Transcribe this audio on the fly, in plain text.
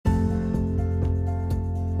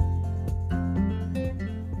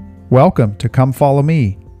Welcome to Come Follow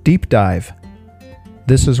Me, Deep Dive.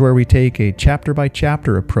 This is where we take a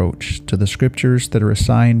chapter-by-chapter approach to the scriptures that are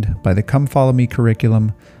assigned by the Come Follow Me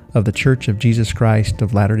curriculum of the Church of Jesus Christ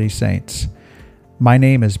of Latter-day Saints. My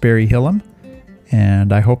name is Barry Hillam,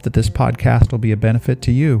 and I hope that this podcast will be a benefit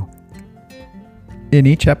to you. In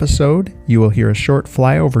each episode, you will hear a short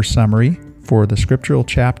flyover summary for the scriptural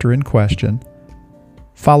chapter in question,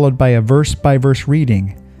 followed by a verse-by-verse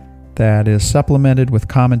reading that is supplemented with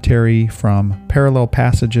commentary from parallel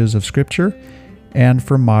passages of Scripture and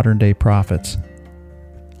from modern-day prophets.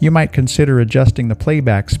 You might consider adjusting the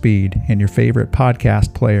playback speed in your favorite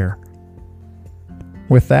podcast player.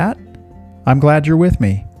 With that, I'm glad you're with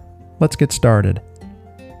me. Let's get started.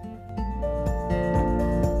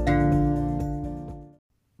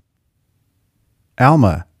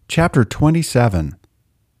 Alma, Chapter 27.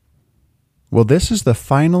 Well, this is the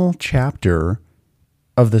final chapter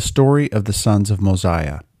of the story of the sons of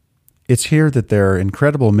Mosiah. It's here that their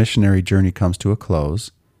incredible missionary journey comes to a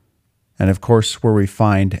close, and of course where we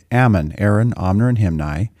find Ammon, Aaron, Omner, and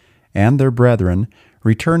Himni, and their brethren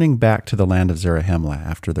returning back to the land of Zarahemla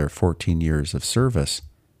after their 14 years of service.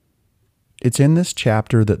 It's in this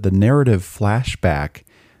chapter that the narrative flashback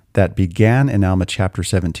that began in Alma chapter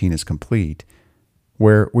 17 is complete,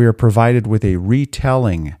 where we are provided with a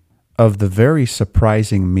retelling of the very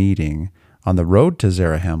surprising meeting on the road to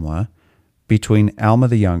Zarahemla between Alma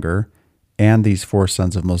the younger and these four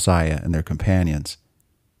sons of Mosiah and their companions.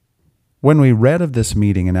 When we read of this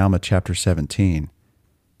meeting in Alma chapter 17,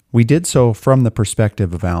 we did so from the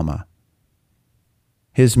perspective of Alma.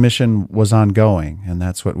 His mission was ongoing, and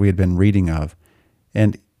that's what we had been reading of,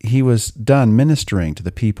 and he was done ministering to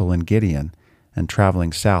the people in Gideon and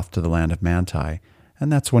traveling south to the land of Manti,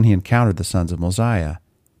 and that's when he encountered the sons of Mosiah.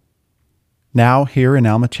 Now, here in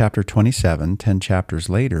Alma chapter 27, 10 chapters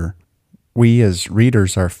later, we as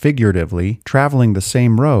readers are figuratively traveling the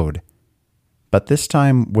same road, but this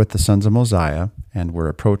time with the sons of Mosiah, and we're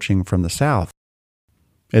approaching from the south.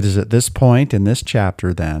 It is at this point in this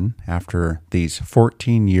chapter then, after these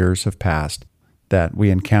 14 years have passed, that we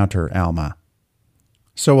encounter Alma.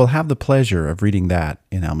 So we'll have the pleasure of reading that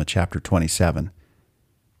in Alma chapter 27.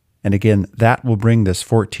 And again, that will bring this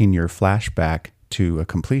 14-year flashback to a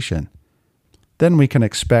completion. Then we can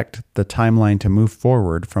expect the timeline to move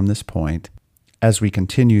forward from this point as we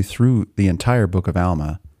continue through the entire book of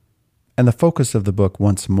Alma, and the focus of the book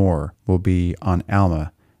once more will be on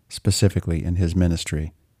Alma, specifically in his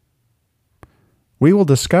ministry. We will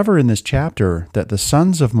discover in this chapter that the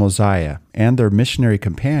sons of Mosiah and their missionary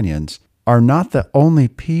companions are not the only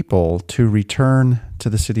people to return to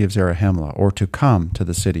the city of Zarahemla or to come to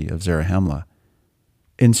the city of Zarahemla.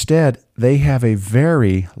 Instead, they have a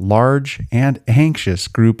very large and anxious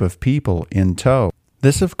group of people in tow.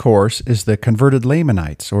 This, of course, is the converted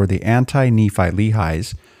Lamanites, or the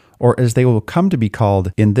anti-Nephi-Lehies, or as they will come to be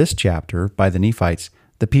called in this chapter by the Nephites,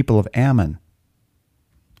 the people of Ammon.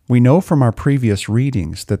 We know from our previous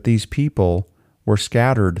readings that these people were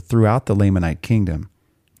scattered throughout the Lamanite kingdom.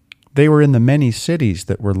 They were in the many cities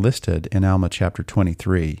that were listed in Alma chapter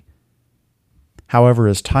 23. However,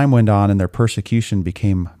 as time went on and their persecution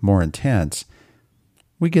became more intense,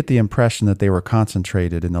 we get the impression that they were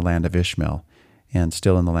concentrated in the land of Ishmael and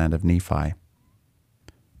still in the land of Nephi.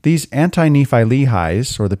 These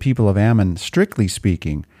anti-Nephi-Lehies, or the people of Ammon, strictly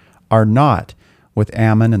speaking, are not with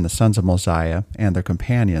Ammon and the sons of Mosiah and their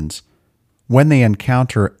companions when they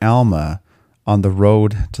encounter Alma on the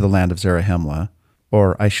road to the land of Zarahemla,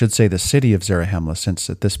 or I should say the city of Zarahemla, since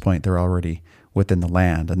at this point they're already within the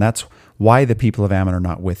land, and that's why the people of Ammon are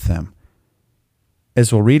not with them.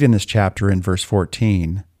 As we'll read in this chapter in verse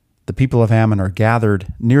 14, the people of Ammon are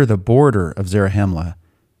gathered near the border of Zarahemla,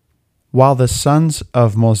 while the sons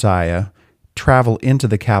of Mosiah travel into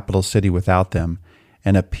the capital city without them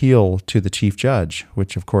and appeal to the chief judge,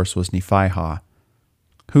 which of course was Nephihah,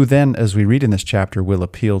 who then, as we read in this chapter, will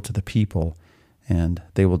appeal to the people, and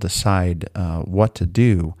they will decide what to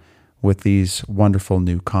do with these wonderful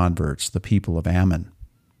new converts, the people of Ammon.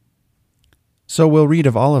 So we'll read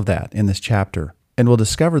of all of that in this chapter, and we'll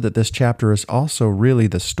discover that this chapter is also really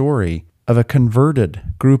the story of a converted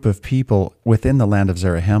group of people within the land of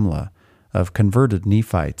Zarahemla, of converted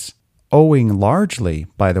Nephites, owing largely,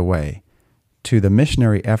 by the way, to the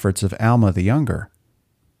missionary efforts of Alma the younger,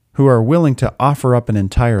 who are willing to offer up an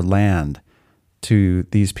entire land to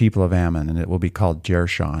these people of Ammon, and it will be called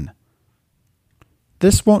Jershon.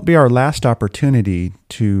 This won't be our last opportunity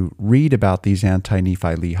to read about these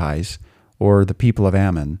anti-Nephi-Lehies, or the people of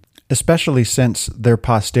Ammon, especially since their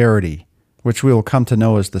posterity, which we will come to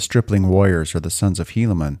know as the stripling warriors or the sons of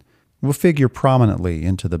Helaman, will figure prominently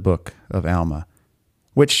into the book of Alma.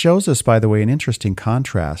 which shows us, by the way, an interesting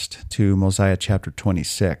contrast to Mosiah chapter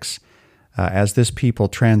 26. As this people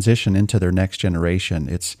transition into their next generation,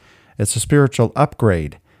 it's a spiritual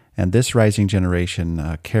upgrade, and this rising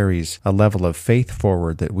generation carries a level of faith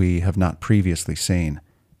forward that we have not previously seen.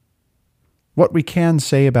 What we can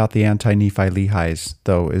say about the anti-Nephi Lehis,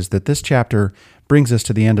 though, is that this chapter brings us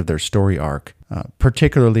to the end of their story arc,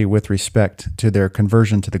 particularly with respect to their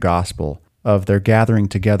conversion to the gospel, of their gathering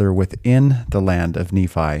together within the land of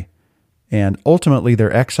Nephi, and ultimately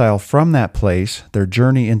their exile from that place, their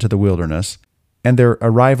journey into the wilderness, and their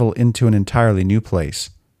arrival into an entirely new place.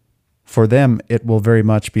 For them, it will very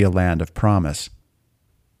much be a land of promise.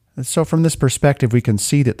 And so from this perspective, we can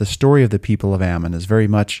see that the story of the people of Ammon is very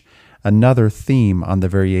much another theme on the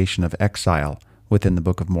variation of exile within the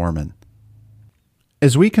Book of Mormon.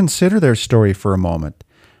 As we consider their story for a moment,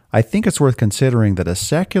 I think it's worth considering that a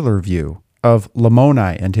secular view of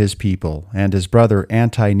Lamoni and his people, and his brother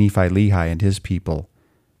Anti-Nephi Lehi and his people,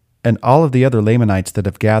 and all of the other Lamanites that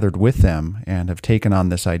have gathered with them and have taken on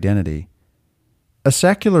this identity, a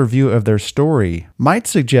secular view of their story might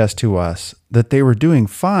suggest to us that they were doing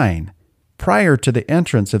fine prior to the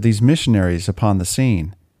entrance of these missionaries upon the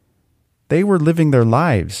scene. They were living their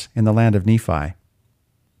lives in the land of Nephi.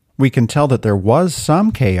 We can tell that there was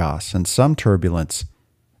some chaos and some turbulence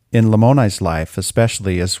in Lamoni's life,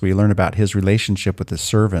 especially as we learn about his relationship with his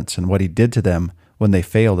servants and what he did to them when they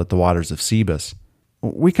failed at the waters of Sebus.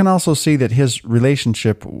 We can also see that his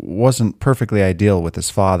relationship wasn't perfectly ideal with his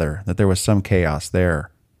father, that there was some chaos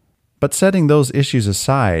there. But setting those issues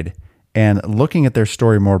aside and looking at their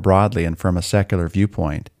story more broadly and from a secular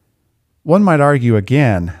viewpoint, one might argue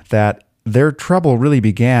again that their trouble really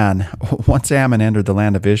began once Ammon entered the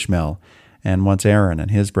land of Ishmael, and once Aaron and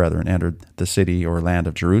his brethren entered the city or land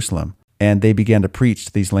of Jerusalem, and they began to preach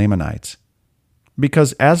to these Lamanites.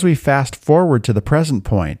 Because as we fast forward to the present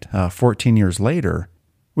point, 14 years later,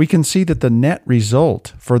 we can see that the net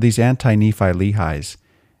result for these anti-Nephi Lehis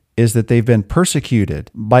is that they've been persecuted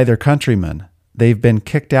by their countrymen. They've been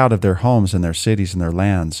kicked out of their homes and their cities and their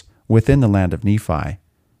lands within the land of Nephi.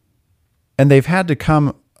 And they've had to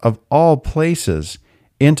come, of all places,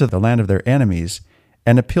 into the land of their enemies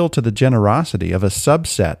and appeal to the generosity of a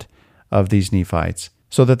subset of these Nephites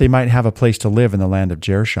so that they might have a place to live in the land of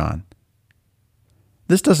Jershon.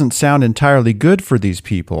 This doesn't sound entirely good for these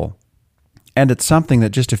people, and it's something that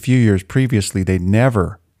just a few years previously they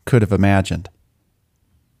never could have imagined.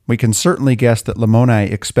 We can certainly guess that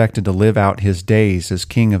Lamoni expected to live out his days as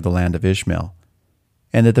king of the land of Ishmael,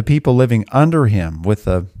 and that the people living under him, with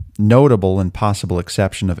the notable and possible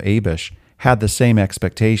exception of Abish, had the same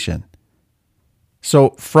expectation.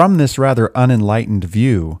 So from this rather unenlightened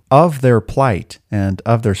view of their plight and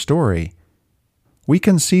of their story, we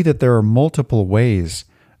can see that there are multiple ways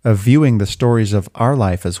of viewing the stories of our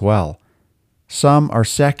life as well. Some are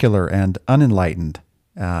secular and unenlightened,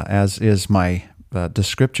 as is my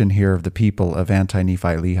description here of the people of Anti-Nephi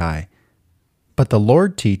Lehi. But the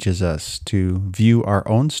Lord teaches us to view our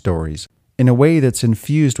own stories in a way that's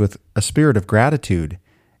infused with a spirit of gratitude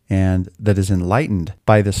and that is enlightened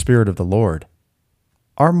by the Spirit of the Lord.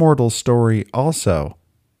 Our mortal story also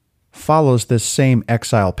follows this same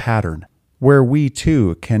exile pattern, where we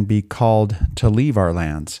too can be called to leave our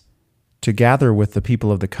lands, to gather with the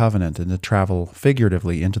people of the covenant and to travel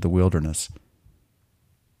figuratively into the wilderness.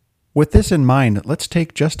 With this in mind, let's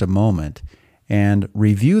take just a moment and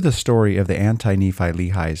review the story of the anti-Nephi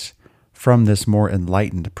Lehis from this more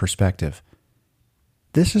enlightened perspective.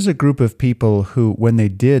 This is a group of people who, when they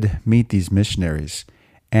did meet these missionaries,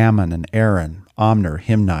 Ammon and Aaron, Omner,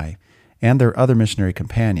 Himni, and their other missionary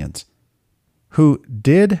companions, who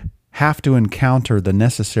did have to encounter the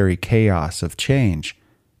necessary chaos of change.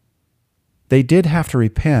 They did have to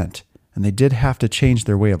repent, and they did have to change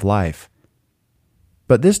their way of life.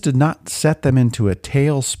 But this did not set them into a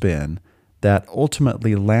tailspin that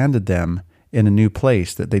ultimately landed them in a new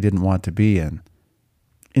place that they didn't want to be in.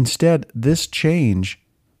 Instead, this change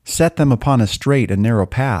set them upon a straight and narrow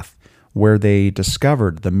path where they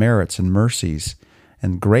discovered the merits and mercies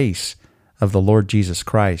and grace of the Lord Jesus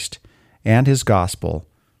Christ and His gospel,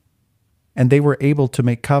 and they were able to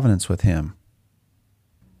make covenants with Him.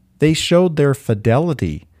 They showed their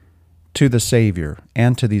fidelity to the Savior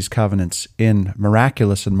and to these covenants in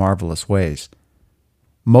miraculous and marvelous ways.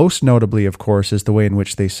 Most notably, of course, is the way in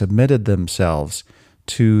which they submitted themselves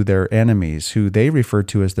to their enemies, who they referred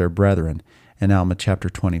to as their brethren, in Alma chapter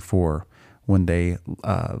 24, when they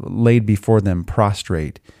laid before them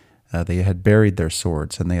prostrate. They had buried their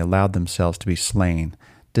swords, and they allowed themselves to be slain,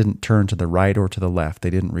 didn't turn to the right or to the left. They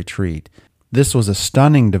didn't retreat. This was a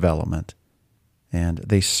stunning development, and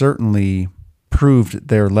they certainly proved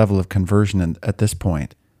their level of conversion at this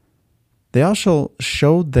point. They also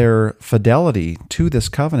showed their fidelity to this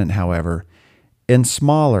covenant, however, in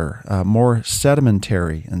smaller, more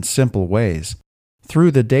sedimentary and simple ways,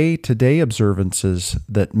 through the day-to-day observances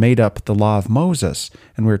that made up the law of Moses,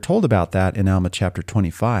 and we're told about that in Alma chapter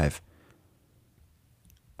 25.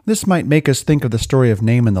 This might make us think of the story of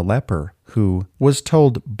Naaman the leper, who was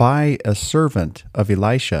told by a servant of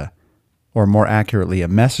Elisha, or more accurately, a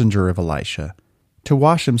messenger of Elisha, to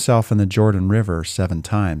wash himself in the Jordan River 7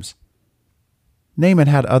 times. Naaman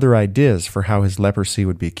had other ideas for how his leprosy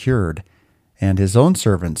would be cured, and his own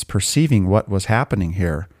servants, perceiving what was happening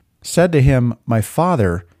here, said to him, "My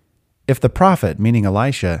father, if the prophet," meaning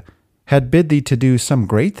Elisha, "had bid thee to do some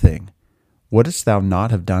great thing, wouldst thou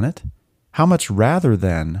not have done it? How much rather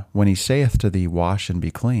then, when he saith to thee, Wash and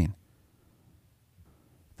be clean?"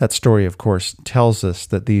 That story, of course, tells us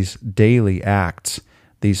that these daily acts,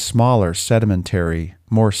 these smaller, sedimentary,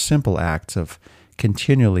 more simple acts of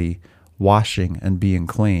continually washing and being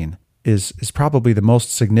clean, is probably the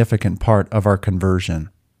most significant part of our conversion.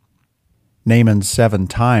 Naaman's 7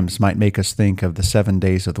 times might make us think of the 7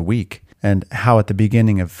 days of the week, and how at the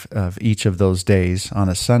beginning of each of those days, on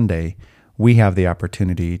a Sunday, we have the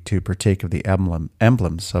opportunity to partake of the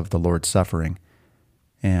emblems of the Lord's suffering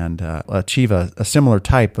and achieve a similar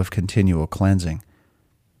type of continual cleansing.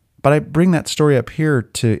 But I bring that story up here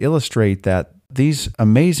to illustrate that these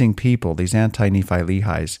amazing people, these anti-Nephi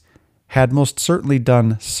Lehis, had most certainly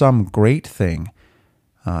done some great thing,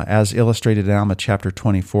 as illustrated in Alma chapter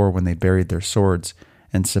 24 when they buried their swords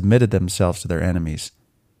and submitted themselves to their enemies.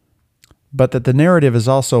 But that the narrative is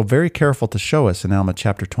also very careful to show us in Alma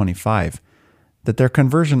chapter 25 that their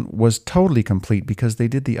conversion was totally complete because they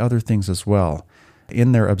did the other things as well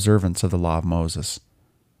in their observance of the law of Moses.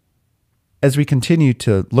 As we continue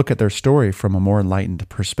to look at their story from a more enlightened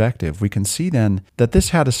perspective, we can see then that this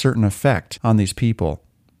had a certain effect on these people.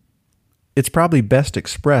 It's probably best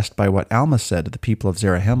expressed by what Alma said to the people of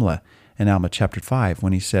Zarahemla in Alma chapter 5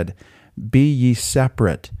 when he said, "Be ye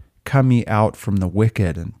separate, come ye out from the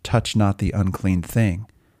wicked, and touch not the unclean thing."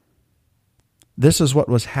 This is what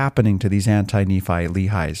was happening to these anti-Nephi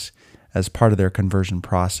Lehis as part of their conversion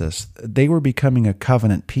process. They were becoming a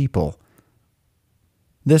covenant people.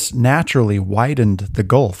 This naturally widened the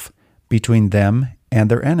gulf between them and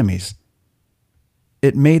their enemies.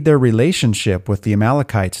 It made their relationship with the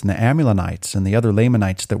Amalekites and the Ammonites and the other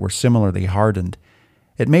Lamanites that were similarly hardened,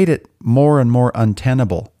 it made it more and more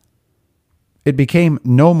untenable. It became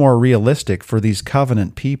no more realistic for these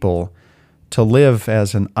covenant people to live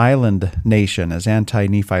as an island nation, as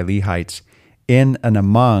anti-Nephi Lehites, in and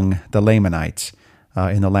among the Lamanites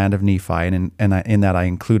in the land of Nephi. And in that I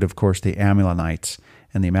include, of course, the Ammonites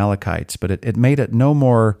and the Amalekites. But it made it no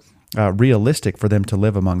more realistic for them to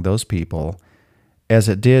live among those people as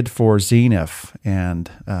it did for Zeniff and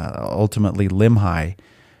ultimately Limhi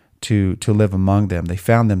to live among them. They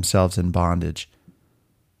found themselves in bondage.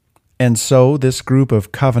 And so this group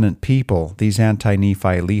of covenant people, these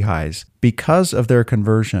anti-Nephi Lehis, because of their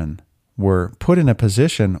conversion, were put in a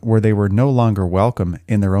position where they were no longer welcome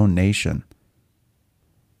in their own nation.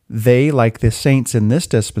 They, like the saints in this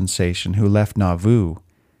dispensation who left Nauvoo,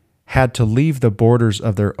 had to leave the borders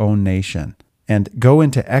of their own nation and go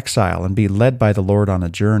into exile and be led by the Lord on a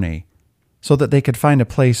journey so that they could find a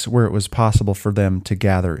place where it was possible for them to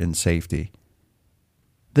gather in safety.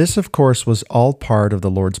 This, of course, was all part of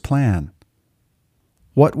the Lord's plan.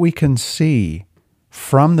 What we can see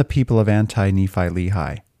from the people of anti-Nephi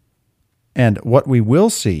Lehi, and what we will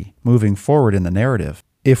see moving forward in the narrative,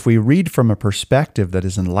 if we read from a perspective that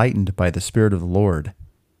is enlightened by the Spirit of the Lord,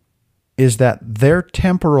 is that their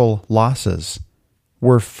temporal losses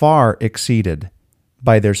were far exceeded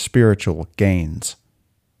by their spiritual gains.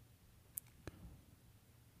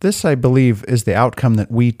 This, I believe, is the outcome that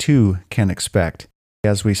we too can expect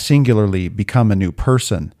as we singularly become a new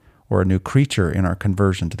person or a new creature in our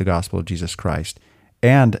conversion to the gospel of Jesus Christ,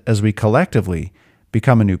 and as we collectively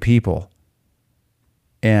become a new people.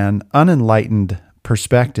 An unenlightened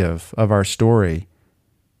perspective of our story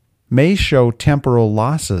may show temporal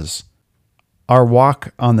losses. Our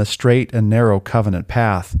walk on the straight and narrow covenant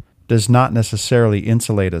path does not necessarily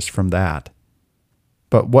insulate us from that.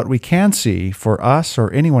 But what we can see for us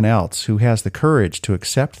or anyone else who has the courage to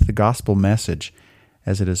accept the gospel message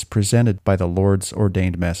as it is presented by the Lord's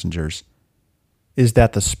ordained messengers is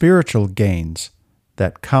that the spiritual gains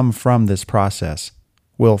that come from this process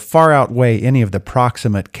will far outweigh any of the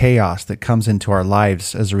proximate chaos that comes into our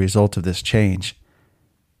lives as a result of this change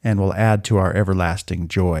and will add to our everlasting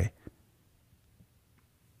joy.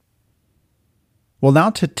 Well,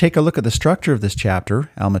 now to take a look at the structure of this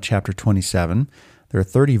chapter, Alma chapter 27, there are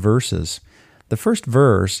 30 verses. The first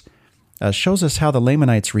verse shows us how the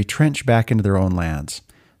Lamanites retrench back into their own lands.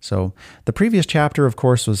 So the previous chapter, of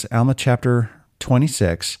course, was Alma chapter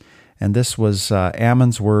 26, and this was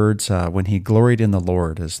Ammon's words when he gloried in the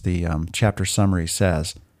Lord, as the chapter summary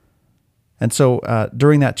says. And so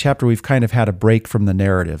during that chapter, we've kind of had a break from the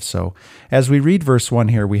narrative. So as we read verse 1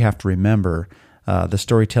 here, we have to remember the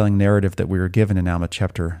storytelling narrative that we were given in Alma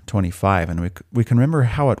chapter 25. And we can remember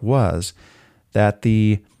how it was that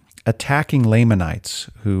the attacking Lamanites,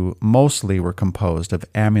 who mostly were composed of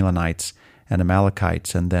Ammonites and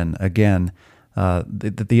Amalekites, and then again,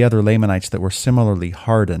 the other Lamanites that were similarly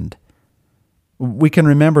hardened. We can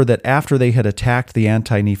remember that after they had attacked the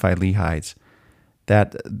anti-Nephi Lehites,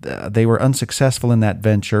 that they were unsuccessful in that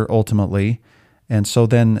venture ultimately, and so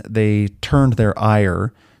then they turned their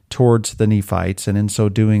ire towards the Nephites, and in so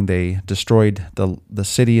doing they destroyed the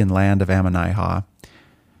city and land of Ammonihah.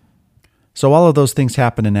 So all of those things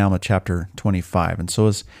happen in Alma chapter 25. And so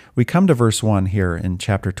as we come to verse 1 here in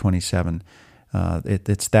chapter 27,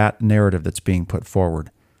 it's that narrative that's being put forward.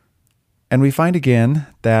 And we find again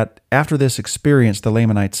that after this experience, the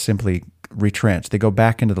Lamanites simply retrench. They go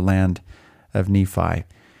back into the land of Nephi.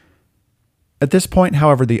 At this point,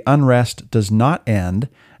 however, the unrest does not end,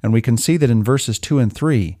 and we can see that in verses 2 and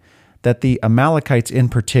 3, that the Amalekites in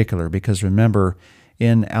particular, because remember,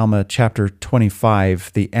 in Alma chapter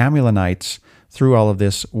 25, the Ammonites, through all of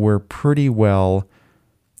this, were pretty well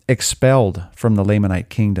expelled from the Lamanite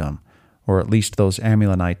kingdom, or at least those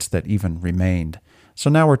Ammonites that even remained. So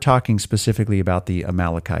now we're talking specifically about the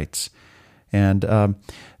Amalekites. And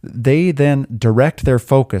they then direct their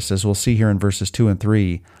focus, as we'll see here in verses 2 and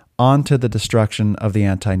 3, onto the destruction of the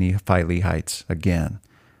anti-Nephi Lehites again.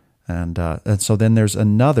 And so then there's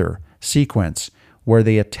another sequence where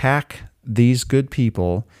they attack these good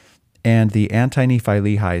people, and the anti-Nephi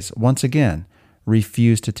Lehites once again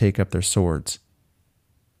refuse to take up their swords.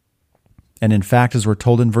 And in fact, as we're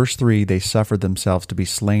told in verse 3, they suffered themselves to be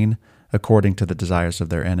slain according to the desires of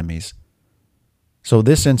their enemies. So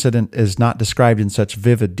this incident is not described in such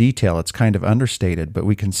vivid detail, it's kind of understated, but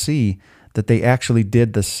we can see that they actually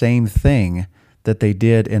did the same thing that they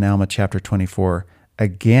did in Alma chapter 24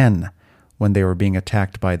 again when they were being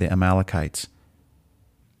attacked by the Amalekites.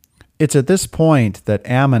 It's at this point that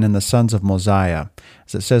Ammon and the sons of Mosiah,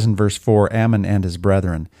 as it says in verse 4, Ammon and his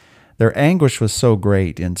brethren, their anguish was so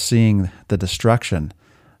great in seeing the destruction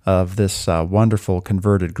of this wonderful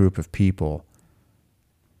converted group of people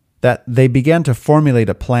that they began to formulate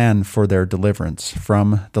a plan for their deliverance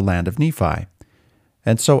from the land of Nephi.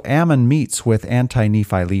 And so Ammon meets with anti-Nephi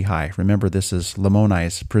Lehi. Remember, this is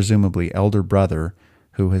Lamoni's presumably elder brother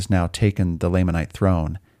who has now taken the Lamanite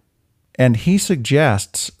throne. And he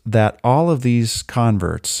suggests that all of these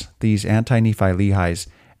converts, these anti-Nephi Lehis,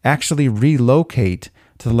 actually relocate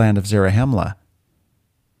to the land of Zarahemla.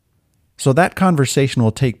 So that conversation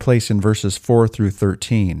will take place in verses 4 through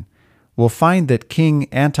 13. We'll find that King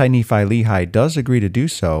anti-Nephi Lehi does agree to do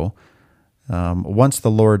so once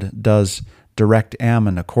the Lord does direct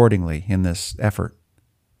Ammon accordingly in this effort.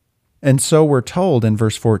 And so we're told in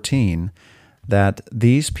verse 14 that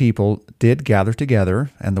these people did gather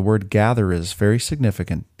together, and the word gather is very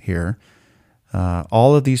significant here.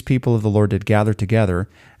 All of these people of the Lord did gather together,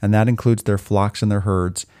 and that includes their flocks and their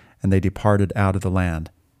herds, and they departed out of the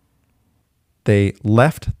land. They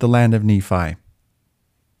left the land of Nephi.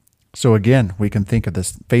 So again, we can think of the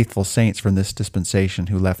faithful saints from this dispensation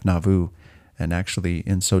who left Nauvoo, and actually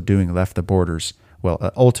in so doing left the borders,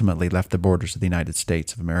 ultimately left the borders of the United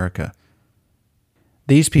States of America.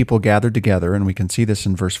 These people gathered together, and we can see this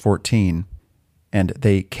in verse 14, and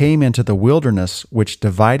they came into the wilderness which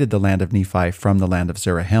divided the land of Nephi from the land of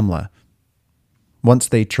Zarahemla. Once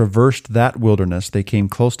they traversed that wilderness, they came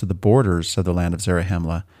close to the borders of the land of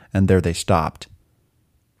Zarahemla, and there they stopped.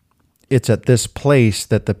 It's at this place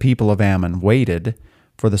that the people of Ammon waited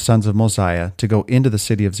for the sons of Mosiah to go into the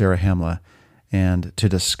city of Zarahemla and to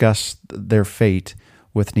discuss their fate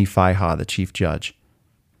with Nephihah, the chief judge.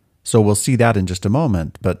 So we'll see that in just a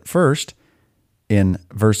moment. But first, in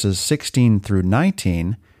verses 16 through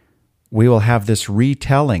 19, we will have this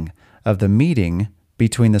retelling of the meeting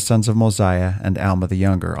between the sons of Mosiah and Alma the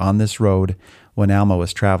younger on this road when Alma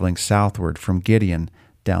was traveling southward from Gideon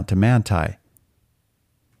down to Manti.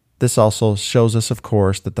 This also shows us, of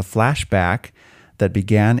course, that the flashback that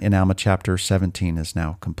began in Alma chapter 17 is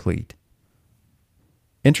now complete.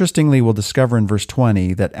 Interestingly, we'll discover in verse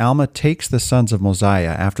 20 that Alma takes the sons of Mosiah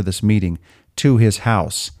after this meeting to his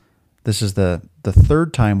house. This is the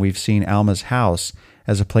third time we've seen Alma's house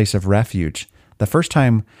as a place of refuge. The first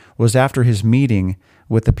time was after his meeting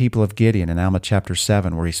with the people of Gideon in Alma chapter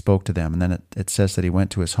 7, where he spoke to them, and then it says that he went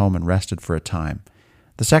to his home and rested for a time.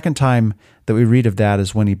 The second time that we read of that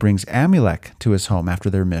is when he brings Amulek to his home after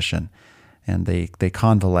their mission, and they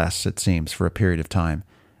convalesce, it seems, for a period of time.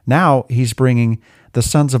 Now he's bringing the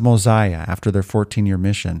sons of Mosiah after their 14-year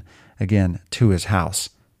mission, again, to his house.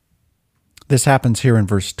 This happens here in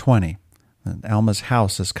verse 20. And Alma's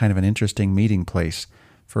house is kind of an interesting meeting place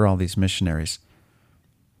for all these missionaries.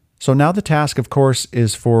 So now the task, of course,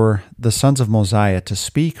 is for the sons of Mosiah to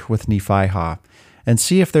speak with Nephihah and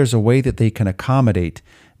see if there's a way that they can accommodate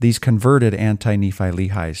these converted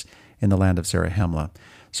anti-Nephi-Lehi's in the land of Zarahemla.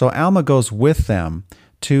 So Alma goes with them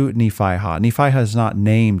to Nephihah. Nephihah is not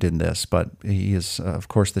named in this, but he is, of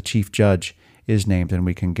course, the chief judge is named, and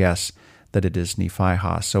we can guess that it is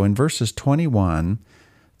Nephihah. So in verses 21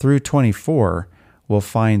 through 24, we'll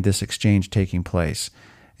find this exchange taking place.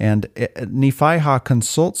 And Nephihah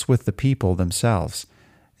consults with the people themselves,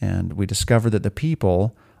 and we discover that the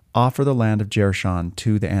people offer the land of Jershon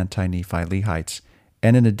to the anti-Nephi-Lehites.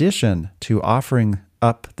 And in addition to offering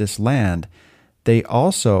up this land, they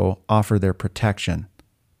also offer their protection.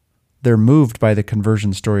 They're moved by the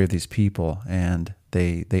conversion story of these people, and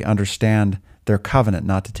they understand their covenant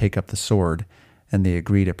not to take up the sword, and they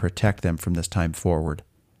agree to protect them from this time forward.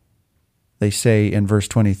 They say in verse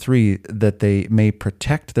 23 that they may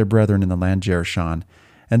protect their brethren in the land Jershon,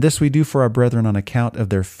 and this we do for our brethren on account of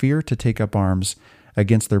their fear to take up arms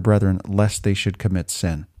against their brethren, lest they should commit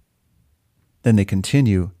sin. Then they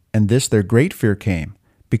continue, and this their great fear came,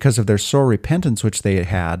 because of their sore repentance which they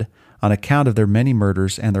had, on account of their many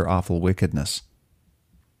murders and their awful wickedness.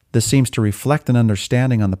 This seems to reflect an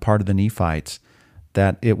understanding on the part of the Nephites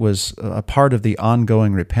that it was a part of the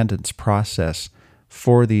ongoing repentance process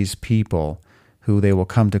for these people, who they will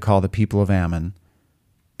come to call the people of Ammon,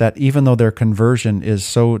 that even though their conversion is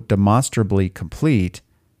so demonstrably complete,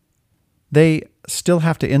 they still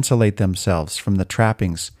have to insulate themselves from the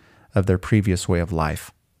trappings of their previous way of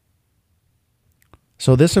life.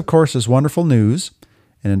 So this, of course, is wonderful news,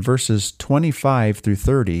 and in verses 25 through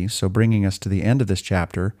 30, so bringing us to the end of this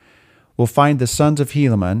chapter, we'll find the sons of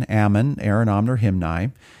Helaman, Ammon, Aaron, Omner,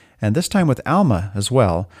 Himni, and this time with Alma as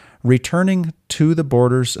well, returning to the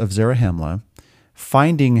borders of Zarahemla,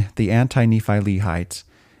 finding the anti-Nephi-Lehites,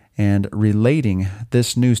 and relating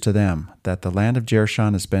this news to them, that the land of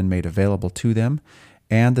Jershon has been made available to them,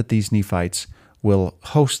 and that these Nephites will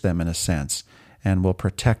host them in a sense, and will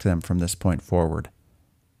protect them from this point forward.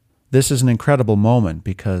 This is an incredible moment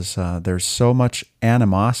because there's so much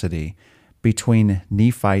animosity between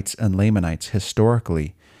Nephites and Lamanites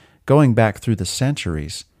historically, going back through the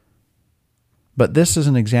centuries. But this is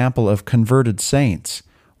an example of converted saints,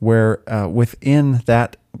 where within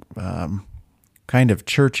that kind of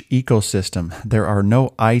church ecosystem, there are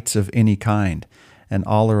no ites of any kind, and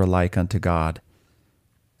all are alike unto God.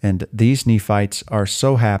 And these Nephites are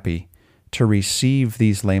so happy to receive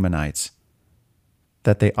these Lamanites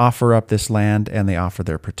that they offer up this land and they offer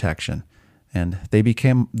their protection, and they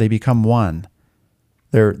become one.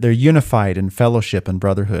 They're unified in fellowship and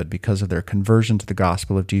brotherhood because of their conversion to the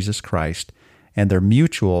gospel of Jesus Christ and their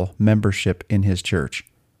mutual membership in His church.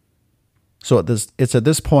 So it's at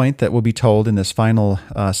this point that we'll be told in this final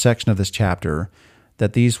section of this chapter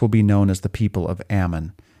that these will be known as the people of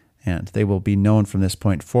Ammon, and they will be known from this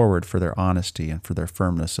point forward for their honesty and for their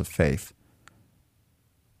firmness of faith.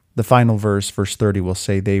 The final verse, verse 30, will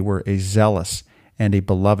say they were a zealous and a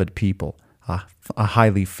beloved people, a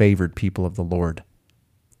highly favored people of the Lord.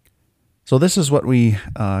 So this is what we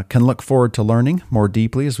can look forward to learning more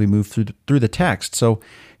deeply as we move through the text. So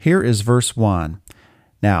here is verse 1.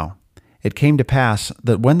 Now, it came to pass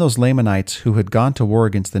that when those Lamanites who had gone to war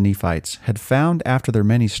against the Nephites had found after their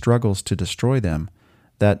many struggles to destroy them,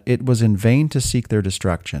 that it was in vain to seek their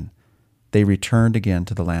destruction, they returned again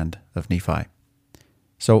to the land of Nephi.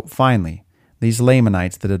 So finally, these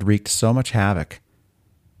Lamanites that had wreaked so much havoc,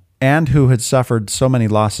 and who had suffered so many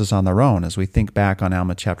losses on their own, as we think back on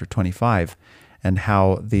Alma chapter 25, and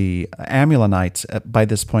how the Ammonites by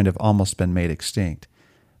this point have almost been made extinct,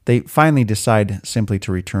 they finally decide simply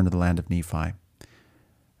to return to the land of Nephi.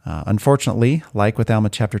 Unfortunately, like with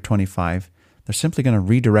Alma chapter 25, they're simply going to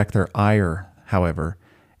redirect their ire, however,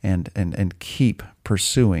 and keep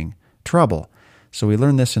pursuing trouble. So we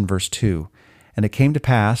learn this in verse 2. And it came to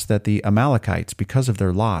pass that the Amalekites, because of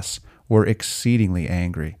their loss, were exceedingly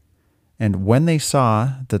angry. And when they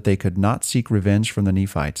saw that they could not seek revenge from the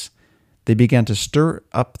Nephites, they began to stir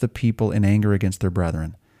up the people in anger against their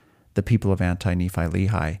brethren, the people of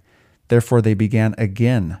anti-Nephi-Lehi. Therefore they began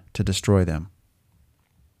again to destroy them.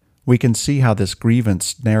 we can see how this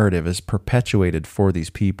grievance narrative is perpetuated for these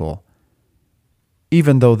people.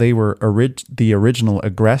 Even though they were the original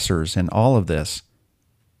aggressors in all of this,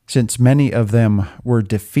 since many of them were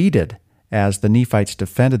defeated as the Nephites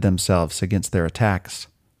defended themselves against their attacks,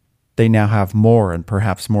 they now have more and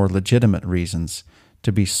perhaps more legitimate reasons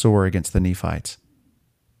to be sore against the Nephites.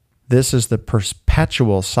 This is the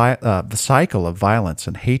perpetual the cycle of violence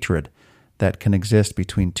and hatred that can exist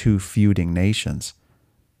between two feuding nations.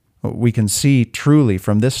 We can see truly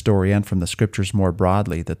from this story and from the scriptures more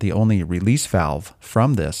broadly that the only release valve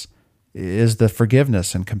from this is the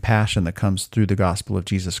forgiveness and compassion that comes through the gospel of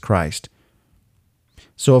Jesus Christ.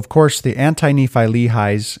 So, of course, the anti-Nephi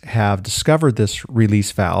Lehis have discovered this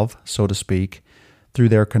release valve, so to speak, through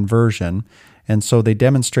their conversion, and so they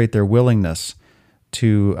demonstrate their willingness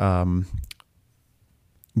to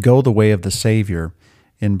go the way of the Savior.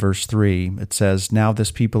 In verse 3, it says, "Now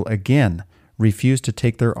this people again refused to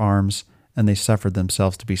take their arms, and they suffered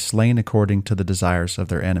themselves to be slain according to the desires of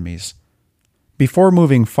their enemies." Before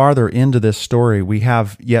moving farther into this story, we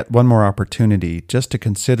have yet one more opportunity just to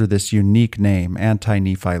consider this unique name,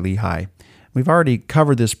 Anti-Nephi Lehi. We've already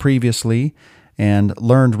covered this previously and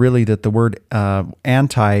learned really that the word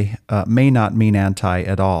anti may not mean anti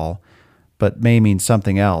at all, but may mean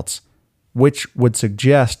something else, which would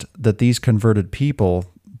suggest that these converted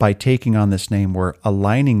people, by taking on this name, were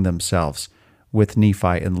aligning themselves with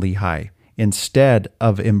Nephi and Lehi, instead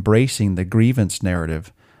of embracing the grievance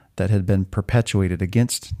narrative that had been perpetuated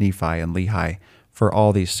against Nephi and Lehi for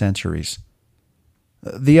all these centuries.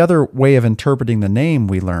 The other way of interpreting the name,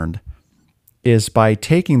 we learned, is by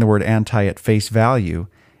taking the word anti at face value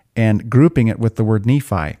and grouping it with the word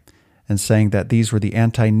Nephi and saying that these were the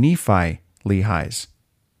anti-Nephi Lehis.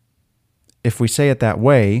 If we say it that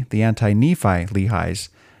way, the anti-Nephi Lehis,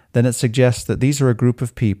 then it suggests that these are a group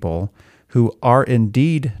of people who are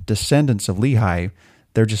indeed descendants of Lehi.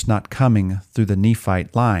 They're just not coming through the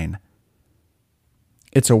Nephite line.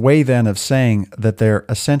 It's a way then of saying that there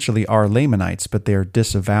essentially are Lamanites, but they're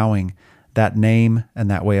disavowing that name and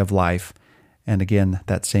that way of life, and again,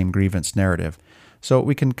 that same grievance narrative. So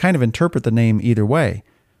we can kind of interpret the name either way.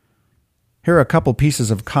 Here are a couple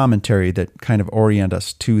pieces of commentary that kind of orient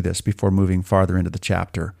us to this before moving farther into the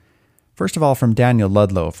chapter. First of all, from Daniel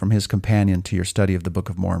Ludlow, from his companion to your study of the Book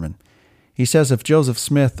of Mormon. He says, if Joseph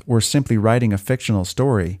Smith were simply writing a fictional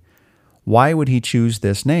story, why would he choose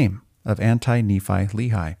this name of Anti-Nephi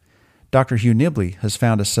Lehi? Dr. Hugh Nibley has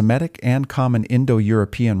found a Semitic and common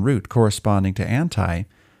Indo-European root corresponding to anti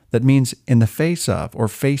that means in the face of or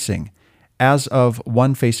facing, as of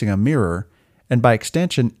one facing a mirror, and by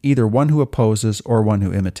extension, either one who opposes or one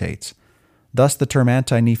who imitates. Thus, the term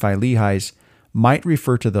Anti-Nephi Lehis might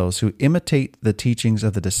refer to those who imitate the teachings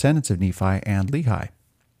of the descendants of Nephi and Lehi.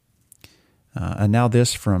 And now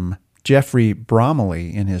this from Jeffrey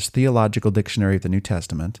Bromley in his Theological Dictionary of the New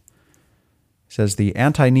Testament. It says, the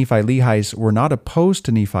anti-Nephi Lehis were not opposed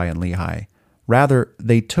to Nephi and Lehi. Rather,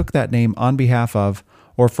 they took that name on behalf of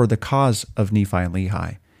or for the cause of Nephi and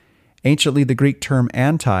Lehi. Anciently, the Greek term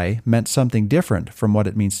anti meant something different from what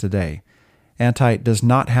it means today. Anti does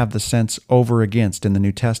not have the sense over against in the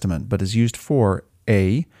New Testament, but is used for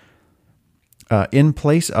A, in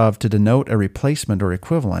place of to denote a replacement or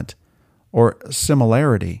equivalent, or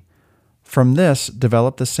similarity. From this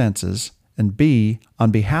develop the senses, and B, on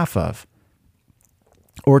behalf of,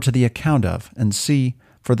 or to the account of, and C,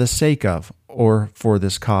 for the sake of, or for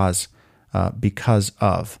this cause, because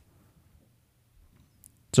of.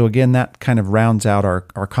 So again, that kind of rounds out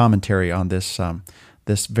our commentary on this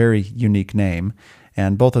this very unique name.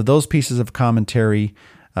 And both of those pieces of commentary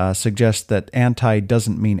suggest that anti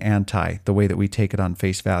doesn't mean anti, the way that we take it on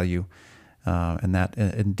face value. And that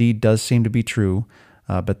indeed does seem to be true,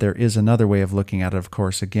 but there is another way of looking at it, of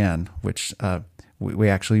course, again, which we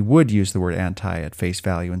actually would use the word anti at face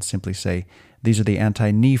value and simply say, these are the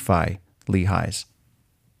anti-Nephi Lehis.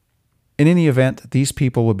 In any event, these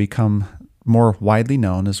people will become more widely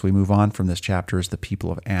known as we move on from this chapter as the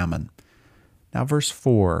people of Ammon. Now, verse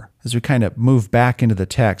 4, as we kind of move back into the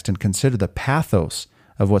text and consider the pathos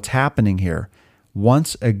of what's happening here,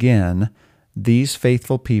 once again, these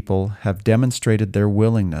faithful people have demonstrated their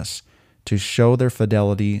willingness to show their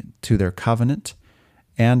fidelity to their covenant,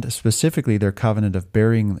 and specifically their covenant of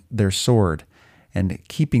bearing their sword and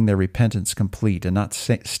keeping their repentance complete and not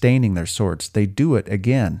staining their swords. They do it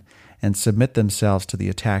again and submit themselves to the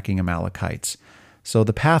attacking Amalekites. So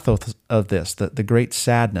the pathos of this, the great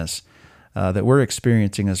sadness that we're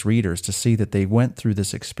experiencing as readers to see that they went through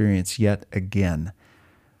this experience yet again.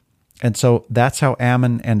 And so that's how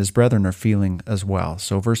Ammon and his brethren are feeling as well.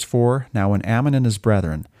 So verse 4, now when Ammon and his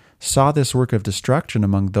brethren saw this work of destruction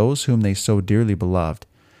among those whom they so dearly beloved,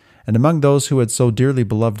 and among those who had so dearly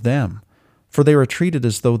beloved them. For they were treated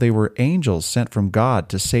as though they were angels sent from God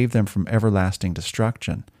to save them from everlasting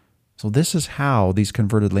destruction. So this is how these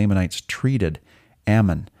converted Lamanites treated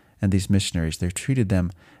Ammon and these missionaries. They treated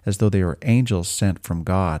them as though they were angels sent from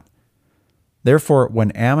God. Therefore,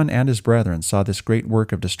 when Ammon and his brethren saw this great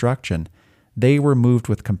work of destruction, they were moved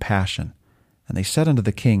with compassion. And they said unto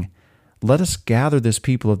the king, Let us gather this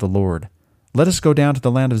people of the Lord. Let us go down to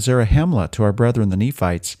the land of Zarahemla to our brethren the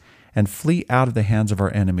Nephites, and flee out of the hands of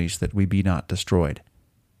our enemies, that we be not destroyed.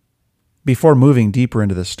 Before moving deeper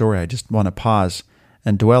into this story, I just want to pause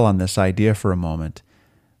and dwell on this idea for a moment,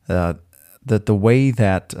 that the way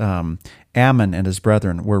that Ammon and his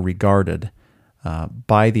brethren were regarded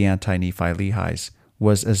by the anti-Nephi Lehi's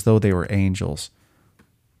was as though they were angels.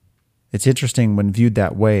 It's interesting when viewed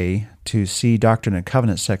that way to see Doctrine and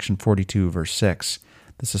Covenants section 42, verse 6.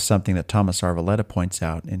 This is something that Thomas R. Valletta points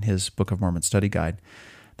out in his Book of Mormon Study Guide.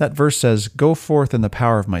 That verse says, Go forth in the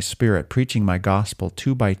power of my Spirit, preaching my gospel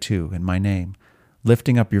 2 by 2 in my name,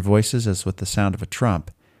 lifting up your voices as with the sound of a trump,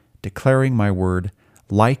 declaring my word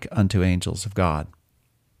like unto angels of God.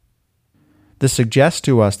 This suggests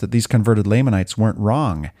to us that these converted Lamanites weren't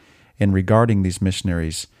wrong in regarding these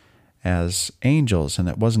missionaries as angels, and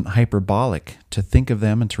it wasn't hyperbolic to think of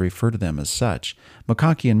them and to refer to them as such.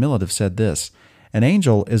 McConkie and Millett have said this, An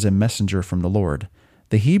angel is a messenger from the Lord.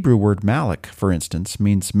 The Hebrew word malach, for instance,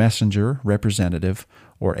 means messenger, representative,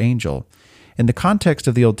 or angel. In the context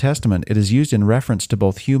of the Old Testament, it is used in reference to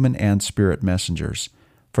both human and spirit messengers.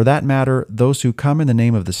 For that matter, those who come in the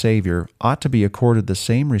name of the Savior ought to be accorded the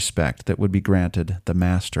same respect that would be granted the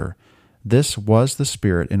Master. This was the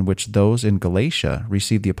spirit in which those in Galatia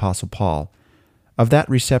received the Apostle Paul. Of that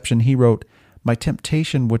reception he wrote, My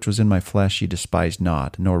temptation which was in my flesh ye despised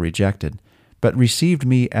not, nor rejected, but received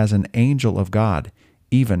me as an angel of God,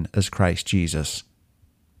 even as Christ Jesus.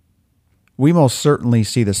 We most certainly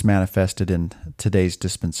see this manifested in today's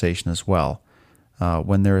dispensation as well,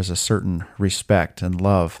 when there is a certain respect and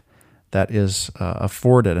love that is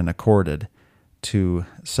afforded and accorded to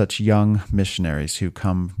such young missionaries who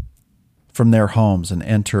come from their homes and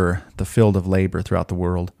enter the field of labor throughout the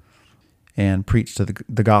world and preach to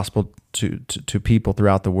the gospel to people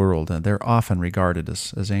throughout the world. And they're often regarded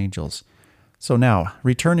as angels. So now,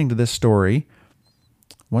 returning to this story,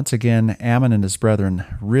 once again, Ammon and his brethren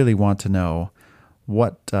really want to know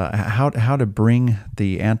how to bring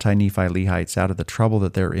the anti-Nephi Lehites out of the trouble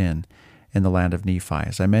that they're in the land of Nephi.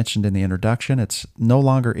 As I mentioned in the introduction, it's no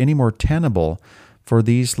longer any more tenable for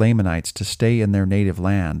these Lamanites to stay in their native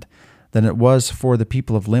land than it was for the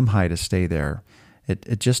people of Limhi to stay there.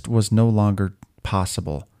 It just was no longer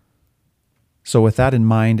possible. So with that in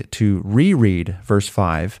mind, to reread verse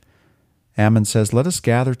 5, Ammon says, Let us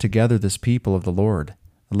gather together this people of the Lord.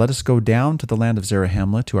 Let us go down to the land of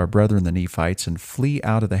Zarahemla to our brethren the Nephites, and flee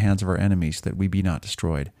out of the hands of our enemies, that we be not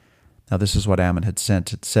destroyed. Now this is what Ammon had said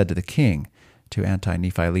to the king, to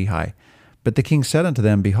anti-Nephi Lehi. But the king said unto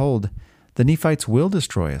them, Behold, the Nephites will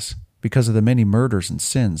destroy us, because of the many murders and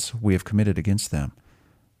sins we have committed against them.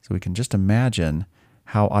 So we can just imagine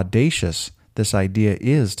how audacious this idea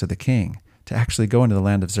is to the king, to actually go into the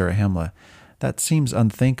land of Zarahemla. That seems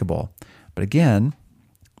unthinkable. But again,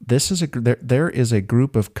 there is a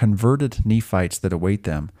group of converted Nephites that await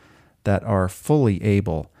them that are fully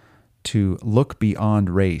able to look beyond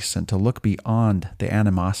race and to look beyond the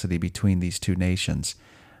animosity between these two nations,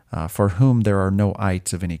 for whom there are no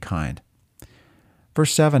ites of any kind.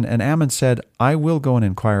 Verse 7, And Ammon said, I will go and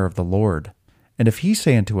inquire of the Lord, and if he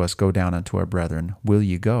say unto us, Go down unto our brethren, will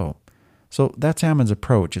ye go? So that's Ammon's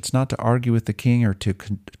approach. It's not to argue with the king or to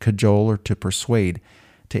cajole or to persuade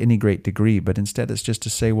to any great degree, but instead it's just to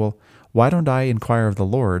say, well, why don't I inquire of the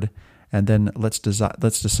Lord, and then let's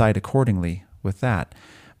decide accordingly with that.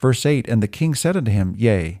 Verse 8, And the king said unto him,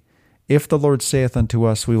 Yea, if the Lord saith unto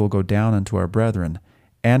us, We will go down unto our brethren,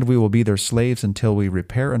 and we will be their slaves until we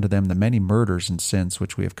repair unto them the many murders and sins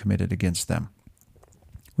which we have committed against them.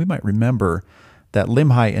 We might remember that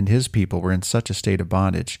Limhi and his people were in such a state of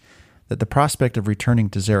bondage that the prospect of returning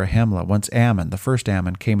to Zarahemla, once Ammon, the first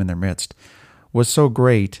Ammon, came in their midst, was so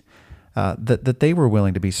great that they were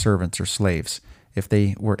willing to be servants or slaves if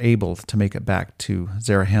they were able to make it back to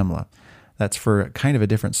Zarahemla. That's for kind of a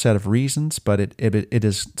different set of reasons, but it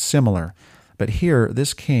is similar. But here,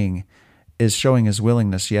 this king is showing his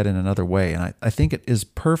willingness yet in another way, and I think it is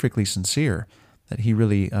perfectly sincere that he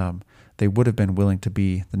really, they would have been willing to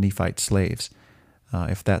be the Nephite slaves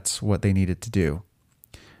if that's what they needed to do.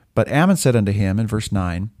 But Ammon said unto him in verse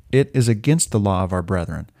 9, It is against the law of our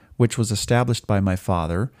brethren, which was established by my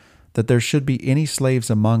father, that there should be any slaves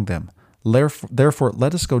among them. Therefore,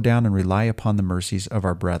 let us go down and rely upon the mercies of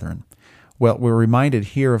our brethren. Well, we're reminded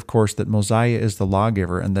here, of course, that Mosiah is the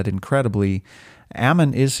lawgiver, and that incredibly,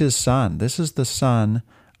 Ammon is his son. This is the son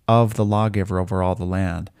of the lawgiver over all the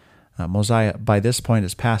land. Mosiah, by this point,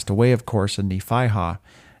 has passed away, of course, and Nephihah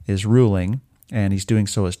is ruling, and he's doing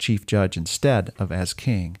so as chief judge instead of as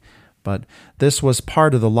king. But this was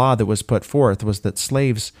part of the law that was put forth, was that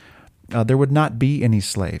slaves, there would not be any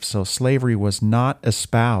slaves. So slavery was not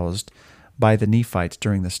espoused by the Nephites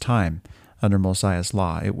during this time under Mosiah's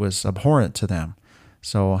law. It was abhorrent to them.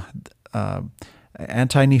 So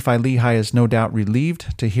anti-Nephi-Lehi is no doubt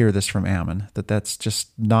relieved to hear this from Ammon, that that's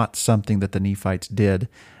just not something that the Nephites did,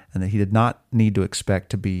 and that he did not need to expect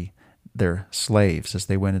to be their slaves as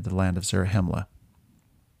they went into the land of Zarahemla.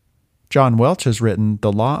 John Welch has written,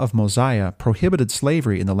 "The law of Mosiah prohibited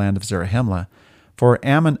slavery in the land of Zarahemla, for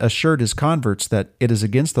Ammon assured his converts that it is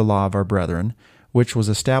against the law of our brethren, which was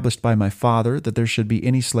established by my father, that there should be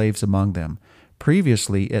any slaves among them.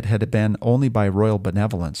 Previously it had been only by royal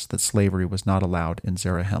benevolence that slavery was not allowed in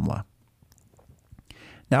Zarahemla."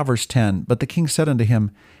 Now verse 10, "But the king said unto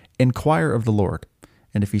him, Inquire of the Lord,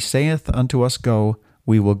 and if he saith unto us, Go,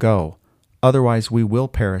 we will go, otherwise we will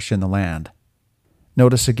perish in the land."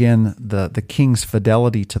 Notice again the king's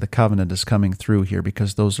fidelity to the covenant is coming through here,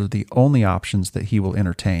 because those are the only options that he will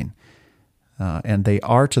entertain. And they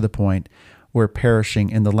are to the point where perishing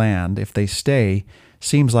in the land, if they stay,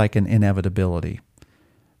 seems like an inevitability.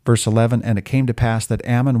 Verse 11, "And it came to pass that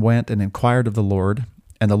Ammon went and inquired of the Lord,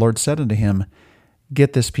 and the Lord said unto him,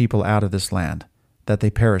 Get this people out of this land, that they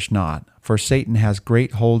perish not. For Satan has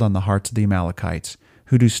great hold on the hearts of the Amalekites,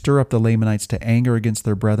 who do stir up the Lamanites to anger against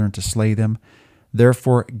their brethren to slay them.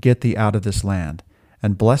 Therefore get thee out of this land,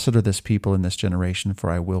 and blessed are this people in this generation, for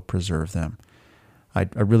I will preserve them." I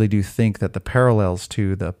really do think that the parallels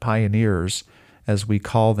to the pioneers, as we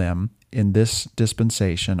call them in this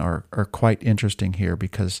dispensation, are quite interesting here,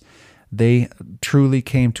 because they truly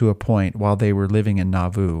came to a point while they were living in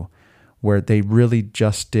Nauvoo where they really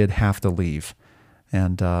just did have to leave,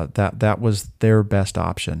 and that was their best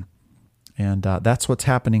option. And that's what's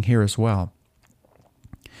happening here as well.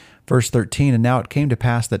 Verse 13, "And now it came to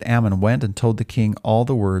pass that Ammon went and told the king all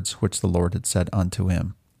the words which the Lord had said unto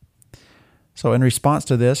him." So in response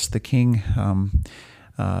to this, the king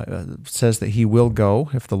says that he will go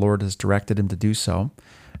if the Lord has directed him to do so.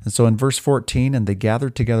 And so in verse 14, "And they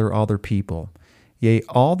gathered together all their people, yea,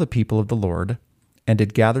 all the people of the Lord, and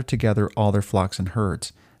did gather together all their flocks and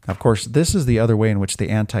herds." Now, of course, this is the other way in which the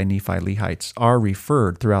anti-Nephi-Lehites are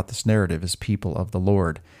referred throughout this narrative as people of the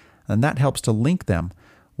Lord. And that helps to link them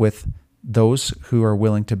with those who are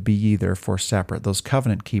willing to be ye therefore separate, those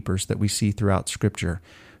covenant keepers that we see throughout Scripture,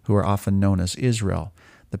 who are often known as Israel,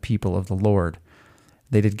 the people of the Lord.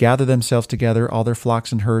 "They did gather themselves together, all their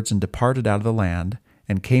flocks and herds, and departed out of the land,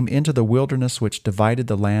 and came into the wilderness which divided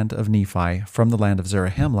the land of Nephi from the land of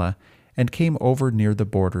Zarahemla, and came over near the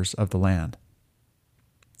borders of the land."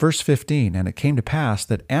 Verse 15, "And it came to pass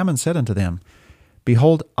that Ammon said unto them,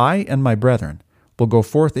 Behold, I and my brethren will go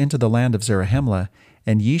forth into the land of Zarahemla,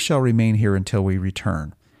 and ye shall remain here until we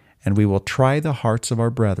return. And we will try the hearts of our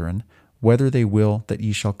brethren, whether they will that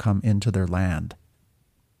ye shall come into their land."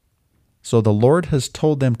 So the Lord has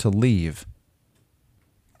told them to leave.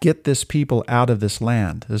 Get this people out of this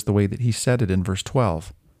land, is the way that he said it in verse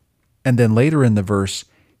 12. And then later in the verse,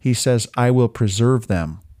 he says, "I will preserve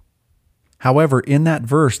them." However, in that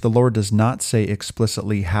verse, the Lord does not say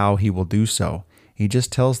explicitly how he will do so. He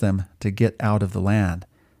just tells them to get out of the land.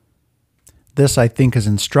 This, I think, is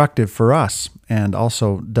instructive for us, and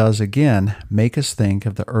also does, again, make us think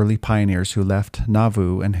of the early pioneers who left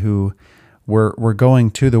Nauvoo and who were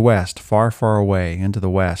going to the west, far, far away into the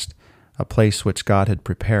west, a place which God had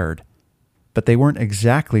prepared. But they weren't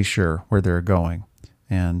exactly sure where they were going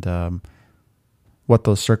and what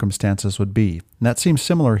those circumstances would be. And that seems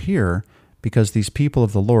similar here, because these people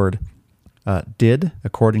of the Lord did,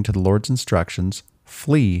 according to the Lord's instructions,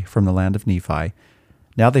 flee from the land of Nephi.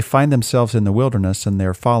 Now they find themselves in the wilderness, and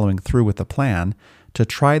they're following through with a plan to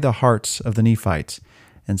try the hearts of the Nephites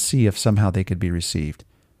and see if somehow they could be received.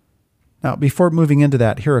 Now, before moving into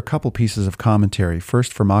that, here are a couple pieces of commentary,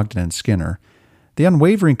 first from Ogden and Skinner. The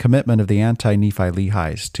unwavering commitment of the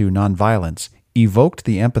anti-Nephi-Lehis to nonviolence evoked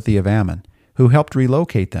the empathy of Ammon, who helped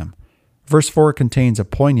relocate them. Verse 4 contains a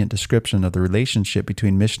poignant description of the relationship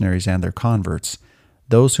between missionaries and their converts,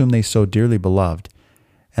 those whom they so dearly beloved,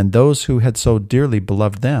 and those who had so dearly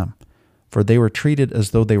beloved them, for they were treated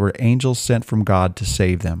as though they were angels sent from God to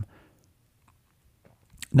save them.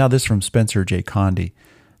 Now this from Spencer J. Condy.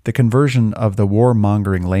 The conversion of the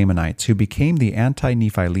warmongering Lamanites who became the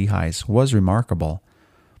anti-Nephi Lehies was remarkable,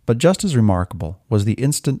 but just as remarkable was the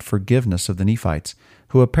instant forgiveness of the Nephites,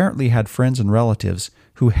 who apparently had friends and relatives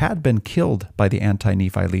who had been killed by the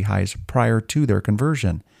anti-Nephi Lehies prior to their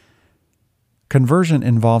conversion. Conversion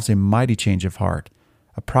involves a mighty change of heart,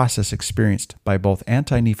 a process experienced by both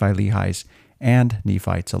anti-Nephi Lehies and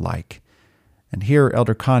Nephites alike. And here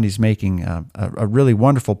Elder Connie's making a really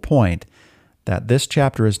wonderful point that this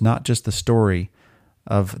chapter is not just the story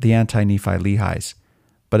of the anti-Nephi Lehies,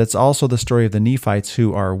 but it's also the story of the Nephites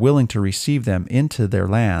who are willing to receive them into their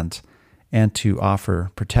lands and to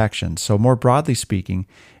offer protection. So more broadly speaking,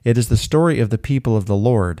 it is the story of the people of the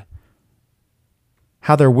Lord,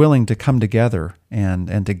 how they're willing to come together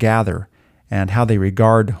and to gather, and how they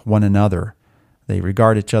regard one another. They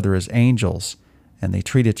regard each other as angels, and they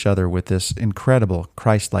treat each other with this incredible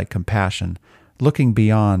Christ-like compassion, looking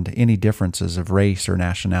beyond any differences of race or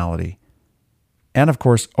nationality. And of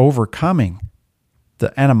course, overcoming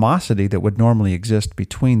the animosity that would normally exist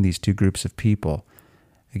between these two groups of people.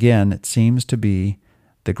 Again, it seems to be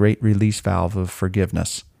the great release valve of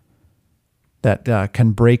forgiveness that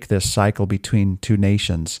can break this cycle between two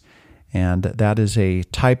nations. And that is a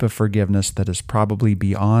type of forgiveness that is probably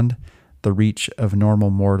beyond the reach of normal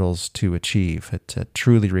mortals to achieve. It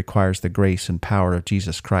truly requires the grace and power of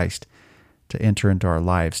Jesus Christ to enter into our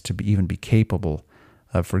lives to even be capable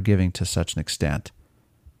of forgiving to such an extent.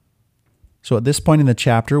 So at this point in the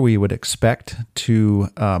chapter, we would expect to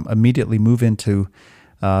immediately move into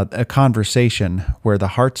a conversation where the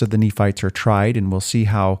hearts of the Nephites are tried, and we'll see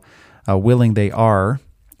how willing they are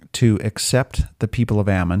to accept the people of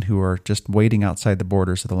Ammon who are just waiting outside the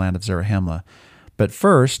borders of the land of Zarahemla. But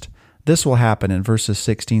first, this will happen in verses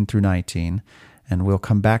 16 through 19, and we'll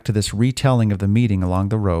come back to this retelling of the meeting along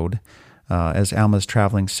the road as Alma is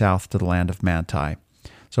traveling south to the land of Manti.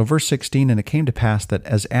 So verse 16, and it came to pass that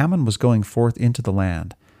as Ammon was going forth into the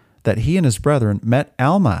land, that he and his brethren met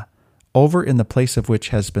Alma over in the place of which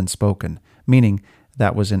has been spoken, meaning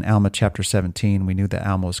that was in Alma chapter 17. We knew that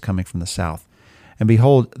Alma was coming from the south. And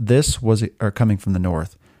behold, coming from the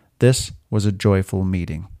north. This was a joyful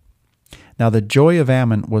meeting. Now the joy of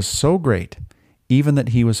Ammon was so great, even that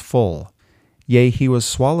he was full. Yea, he was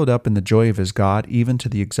swallowed up in the joy of his God, even to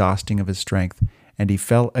the exhausting of his strength, and he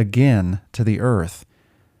fell again to the earth.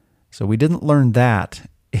 So we didn't learn that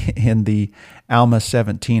in the Alma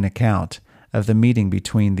 17 account of the meeting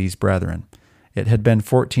between these brethren. It had been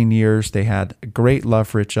 14 years. They had great love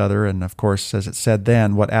for each other, and of course, as it said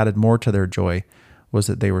then, what added more to their joy was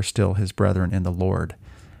that they were still his brethren in the Lord,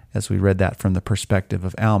 as we read that from the perspective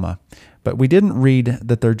of Alma. But we didn't read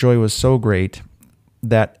that their joy was so great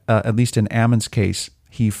that, at least in Ammon's case,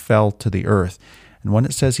 he fell to the earth. And when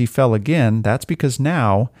it says he fell again, that's because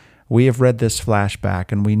now we have read this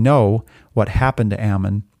flashback, and we know what happened to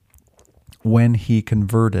Ammon when he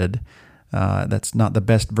converted. That's not the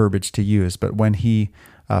best verbiage to use, but when he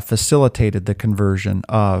facilitated the conversion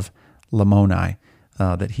of Lamoni,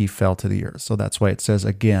 that he fell to the earth. So that's why it says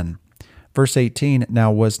again. Verse 18,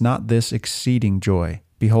 now was not this exceeding joy?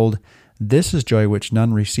 Behold, this is joy which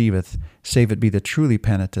none receiveth, save it be the truly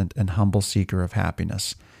penitent and humble seeker of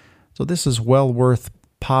happiness. So this is well worth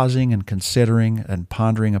pausing and considering and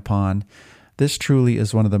pondering upon. This truly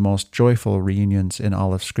is one of the most joyful reunions in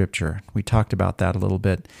all of Scripture. We talked about that a little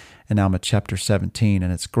bit in Alma chapter 17,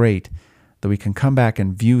 and it's great that we can come back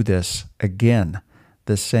and view this again,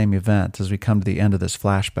 this same event, as we come to the end of this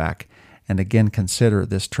flashback, and again consider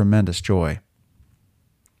this tremendous joy.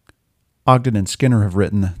 Ogden and Skinner have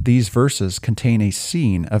written, these verses contain a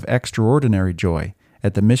scene of extraordinary joy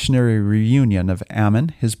at the missionary reunion of Ammon,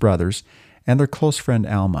 his brothers, and their close friend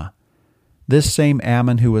Alma. This same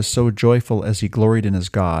Ammon who was so joyful as he gloried in his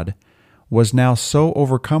God was now so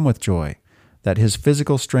overcome with joy that his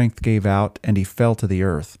physical strength gave out and he fell to the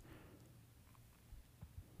earth.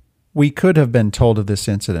 We could have been told of this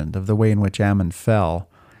incident, of the way in which Ammon fell,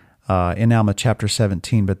 in Alma chapter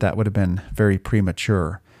 17, but that would have been very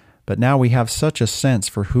premature. But now we have such a sense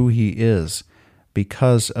for who he is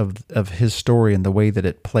because of his story and the way that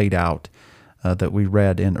it played out that we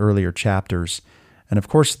read in earlier chapters. And of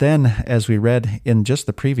course then, as we read in just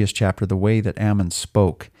the previous chapter, the way that Ammon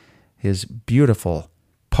spoke, his beautiful,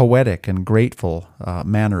 poetic, and grateful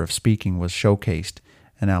manner of speaking was showcased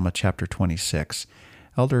in Alma chapter 26.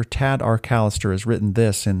 Elder Tad R. Callister has written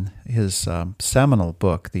this in his seminal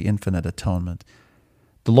book, The Infinite Atonement.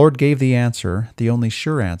 The Lord gave the answer, the only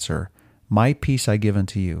sure answer, my peace I give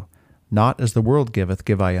unto you, not as the world giveth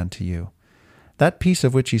give I unto you. That peace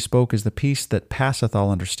of which he spoke is the peace that passeth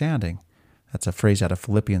all understanding. That's a phrase out of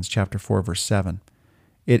Philippians chapter 4, verse 7.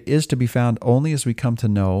 It is to be found only as we come to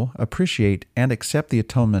know, appreciate, and accept the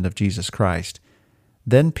atonement of Jesus Christ.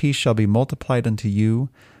 Then peace shall be multiplied unto you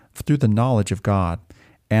through the knowledge of God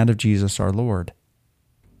and of Jesus our Lord.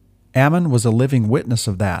 Ammon was a living witness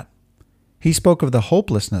of that. He spoke of the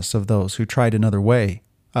hopelessness of those who tried another way.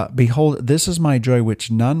 Behold, this is my joy which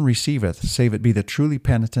none receiveth, save it be the truly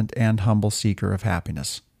penitent and humble seeker of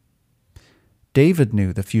happiness. David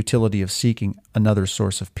knew the futility of seeking another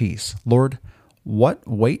source of peace. Lord, what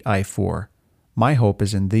wait I for? My hope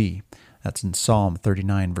is in thee. That's in Psalm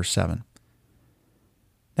 39, verse 7.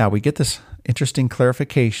 Now we get this interesting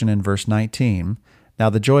clarification in verse 19. Now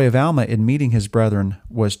the joy of Alma in meeting his brethren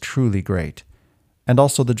was truly great, and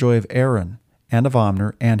also the joy of Aaron, and of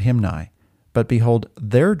Omner, and Himni. But behold,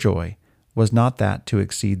 their joy was not that to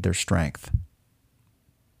exceed their strength.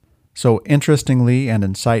 So interestingly and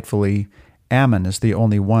insightfully, Ammon is the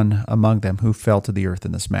only one among them who fell to the earth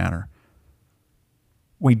in this manner.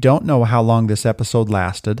 We don't know how long this episode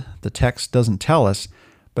lasted. The text doesn't tell us,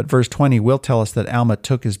 but verse 20 will tell us that Alma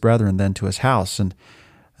took his brethren then to his house. And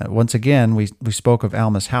once again, we spoke of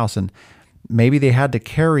Alma's house, and maybe they had to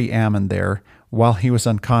carry Ammon there while he was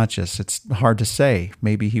unconscious. It's hard to say.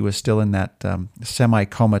 Maybe he was still in that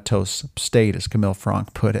semi-comatose state, as Camille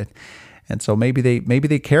Franck put it. And so maybe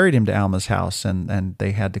they carried him to Alma's house, and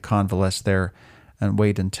they had to convalesce there and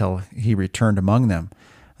wait until he returned among them.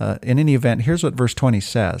 In any event, here's what verse 20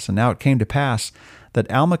 says. And now it came to pass that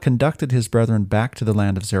Alma conducted his brethren back to the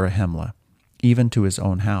land of Zarahemla, even to his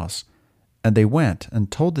own house. And they went and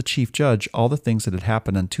told the chief judge all the things that had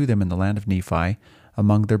happened unto them in the land of Nephi,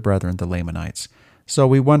 among their brethren the Lamanites. So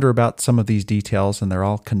we wonder about some of these details, and they're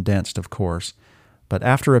all condensed, of course. But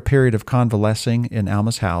after a period of convalescing in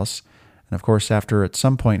Alma's house, and of course after at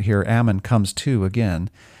some point here Ammon comes to again,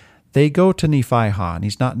 they go to Nephihah, and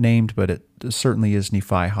he's not named, but it certainly is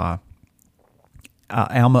Nephihah.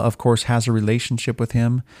 Alma, of course, has a relationship with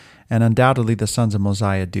him, and undoubtedly the sons of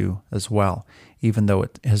Mosiah do as well, even though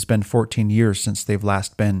it has been 14 years since they've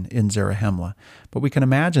last been in Zarahemla. But we can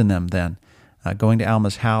imagine them then going to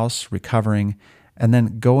Alma's house, recovering, and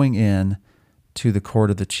then going in to the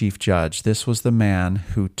court of the chief judge. This was the man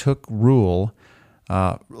who took rule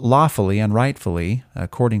lawfully and rightfully,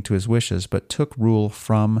 according to his wishes, but took rule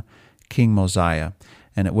from King Mosiah.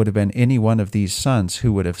 And it would have been any one of these sons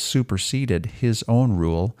who would have superseded his own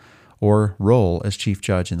rule or role as chief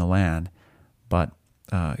judge in the land. But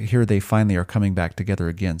here they finally are coming back together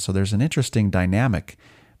again. So there's an interesting dynamic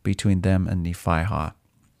between them and Nephihah.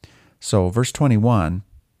 So verse 21,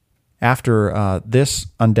 after this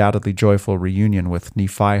undoubtedly joyful reunion with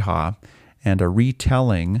Nephihah and a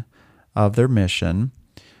retelling of their mission,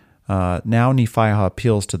 now Nephihah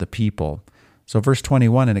appeals to the people. So verse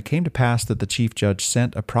 21, and it came to pass that the chief judge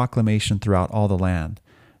sent a proclamation throughout all the land,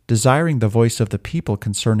 desiring the voice of the people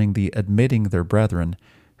concerning the admitting their brethren,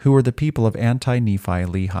 who were the people of Anti-Nephi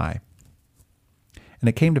Lehi. And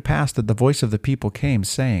it came to pass that the voice of the people came,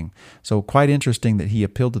 saying, so quite interesting that he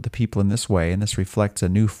appealed to the people in this way, and this reflects a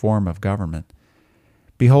new form of government.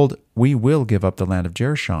 Behold, we will give up the land of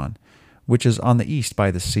Jershon, which is on the east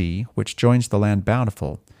by the sea, which joins the land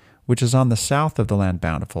Bountiful, which is on the south of the land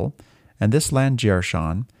Bountiful, and this land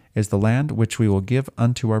Jershon is the land which we will give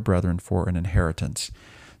unto our brethren for an inheritance.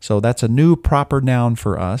 So that's a new proper noun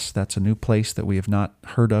for us. That's a new place that we have not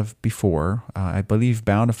heard of before. I believe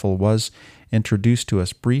Bountiful was introduced to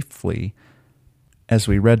us briefly as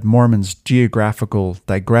we read Mormon's geographical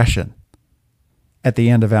digression at the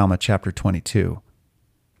end of Alma chapter 22.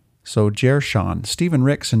 So Jershon, Stephen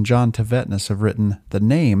Ricks and John Tavetnis have written, the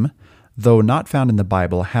name, though not found in the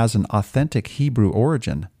Bible, has an authentic Hebrew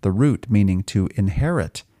origin, the root meaning to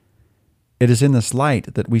inherit. It is in this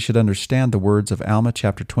light that we should understand the words of Alma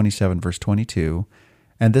chapter 27, verse 22,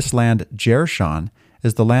 and this land, Jershon,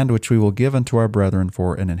 is the land which we will give unto our brethren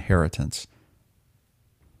for an inheritance.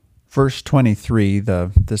 Verse 23,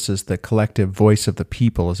 this is the collective voice of the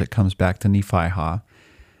people as it comes back to Nephihah.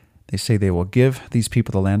 They say they will give these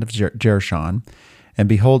people the land of Jershon, and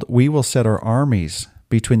behold, we will set our armies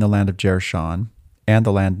between the land of Jershon and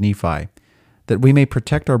the land Nephi, that we may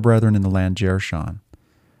protect our brethren in the land Jershon.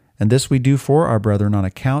 And this we do for our brethren on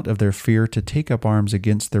account of their fear to take up arms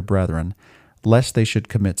against their brethren, lest they should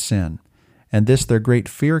commit sin. And this their great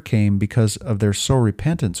fear came because of their sore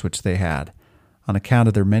repentance which they had, on account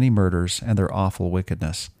of their many murders and their awful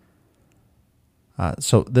wickedness.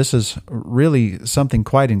 So this is really something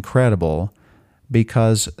quite incredible,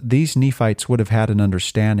 because these Nephites would have had an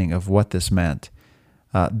understanding of what this meant.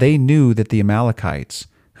 They knew that the Amalekites,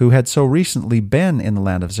 who had so recently been in the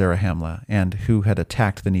land of Zarahemla and who had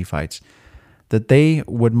attacked the Nephites, that they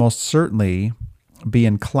would most certainly be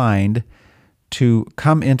inclined to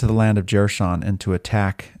come into the land of Jershon and to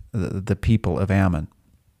attack the people of Ammon.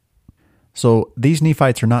 So these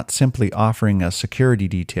Nephites are not simply offering a security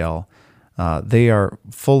detail. They are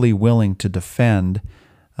fully willing to defend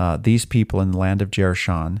these people in the land of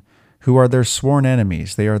Jershon, who are their sworn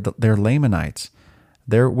enemies. They're Lamanites.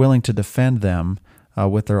 They're willing to defend them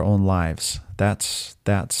with their own lives. That's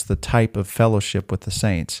the type of fellowship with the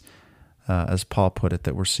saints, as Paul put it,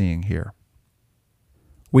 that we're seeing here.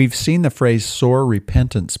 We've seen the phrase sore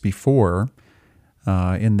repentance before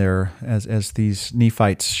in there as these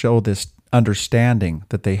Nephites show this understanding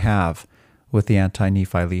that they have with the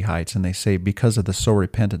anti-Nephi Lehites, and they say because of the sore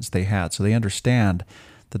repentance they had. So they understand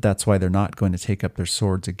that that's why they're not going to take up their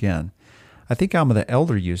swords again. I think Alma the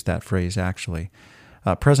Elder used that phrase, actually.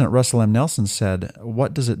 President Russell M. Nelson said,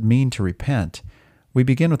 "What does it mean to repent?" We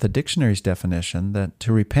begin with the dictionary's definition that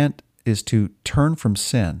to repent is to turn from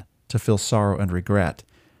sin, to feel sorrow and regret.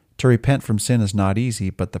 To repent from sin is not easy,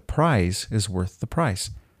 but the prize is worth the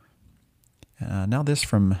price. Now this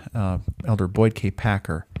from Elder Boyd K.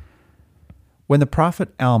 Packer. When the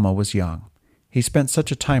prophet Alma was young, he spent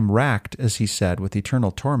such a time racked, as he said, with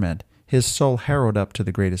eternal torment, his soul harrowed up to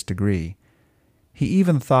the greatest degree. He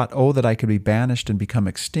even thought, oh, that I could be banished and become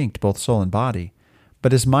extinct, both soul and body.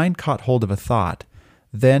 But his mind caught hold of a thought.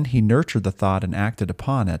 Then he nurtured the thought and acted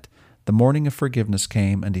upon it. The morning of forgiveness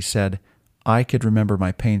came, and he said, I could remember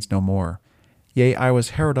my pains no more. Yea, I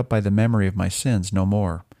was harrowed up by the memory of my sins no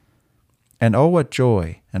more. And oh, what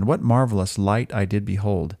joy, and what marvelous light I did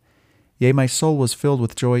behold. Yea, my soul was filled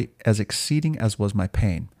with joy as exceeding as was my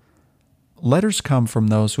pain. Letters come from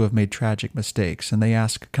those who have made tragic mistakes, and they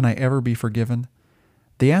ask, can I ever be forgiven?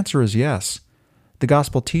 The answer is yes. The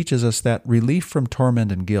gospel teaches us that relief from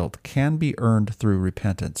torment and guilt can be earned through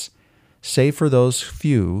repentance. Save for those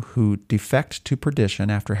few who defect to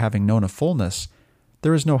perdition after having known a fullness,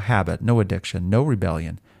 there is no habit, no addiction, no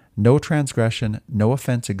rebellion, no transgression, no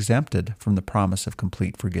offense exempted from the promise of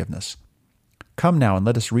complete forgiveness. Come now and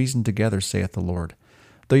let us reason together, saith the Lord.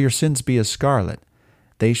 Though your sins be as scarlet,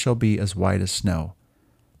 they shall be as white as snow.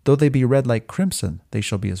 Though they be red like crimson, they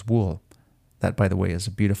shall be as wool. That, by the way, is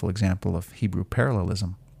a beautiful example of Hebrew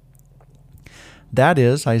parallelism. That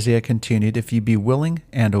is, Isaiah continued, if ye be willing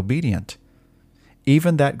and obedient.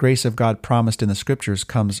 Even that grace of God promised in the Scriptures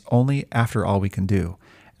comes only after all we can do.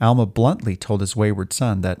 Alma bluntly told his wayward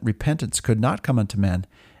son that repentance could not come unto men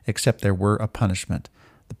except there were a punishment.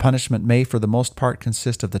 The punishment may for the most part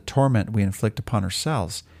consist of the torment we inflict upon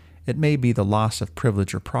ourselves. It may be the loss of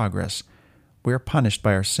privilege or progress. We are punished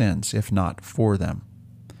by our sins, if not for them.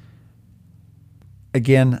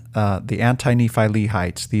 Again, the anti-Nephi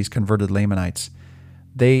Lehites, these converted Lamanites,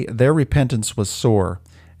 their repentance was sore,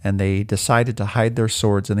 and they decided to hide their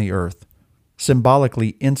swords in the earth,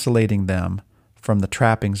 symbolically insulating them from the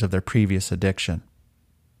trappings of their previous addiction.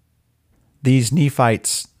 These Nephite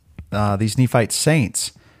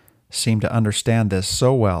saints seem to understand this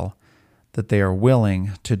so well that they are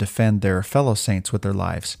willing to defend their fellow saints with their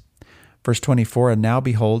lives. Verse 24, and now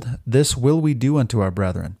behold, this will we do unto our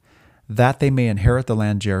brethren, that they may inherit the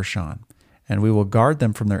land Jershon, and we will guard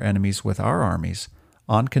them from their enemies with our armies,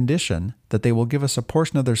 on condition that they will give us a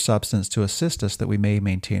portion of their substance to assist us that we may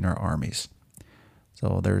maintain our armies.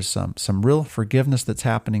 So there's some real forgiveness that's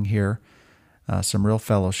happening here, some real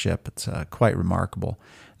fellowship. It's quite remarkable.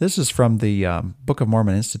 This is from the Book of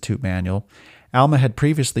Mormon Institute manual. Alma had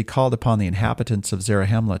previously called upon the inhabitants of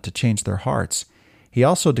Zarahemla to change their hearts. He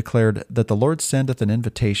also declared that the Lord sendeth an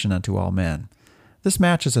invitation unto all men. This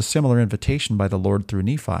matches a similar invitation by the Lord through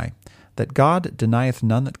Nephi, that God denieth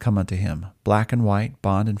none that come unto him, black and white,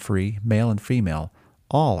 bond and free, male and female,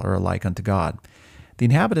 all are alike unto God. The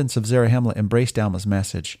inhabitants of Zarahemla embraced Alma's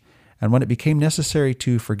message, and when it became necessary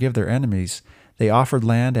to forgive their enemies, they offered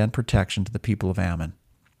land and protection to the people of Ammon.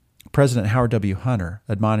 President Howard W. Hunter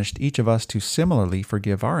admonished each of us to similarly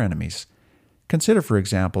forgive our enemies. Consider, for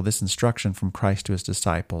example, this instruction from Christ to his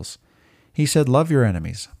disciples. He said, love your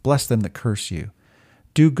enemies, bless them that curse you,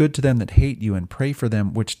 do good to them that hate you, and pray for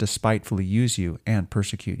them which despitefully use you and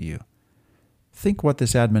persecute you. Think what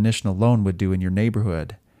this admonition alone would do in your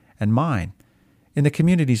neighborhood and mine, in the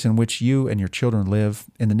communities in which you and your children live,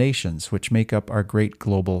 in the nations which make up our great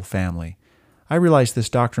global family. I realize this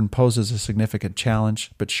doctrine poses a significant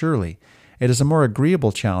challenge, but surely it is a more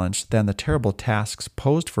agreeable challenge than the terrible tasks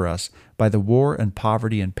posed for us by the war and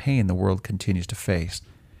poverty and pain the world continues to face.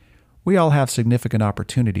 We all have significant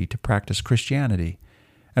opportunity to practice Christianity,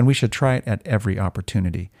 and we should try it at every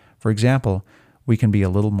opportunity. For example, we can be a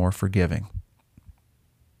little more forgiving.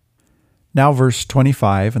 Now verse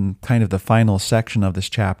 25, and kind of the final section of this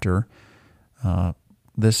chapter.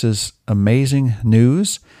 This is amazing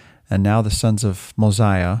news. And now the sons of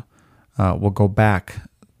Mosiah will go back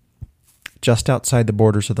just outside the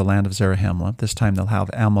borders of the land of Zarahemla. This time they'll have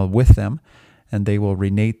Alma with them, and they will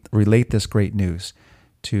relate this great news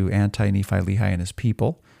to Anti-Nephi-Lehi and his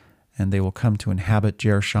people, and they will come to inhabit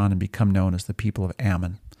Jerushan and become known as the people of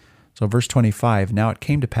Ammon. So verse 25, now it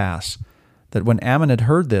came to pass that when Ammon had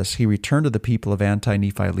heard this, he returned to the people of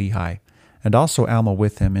Anti-Nephi-Lehi, and also Alma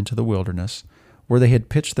with him into the wilderness, where they had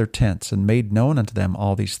pitched their tents, and made known unto them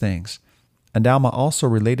all these things. And Alma also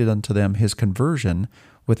related unto them his conversion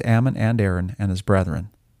with Ammon and Aaron and his brethren.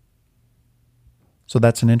 So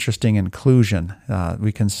that's an interesting inclusion.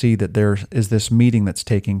 We can see that there is this meeting that's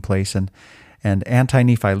taking place, and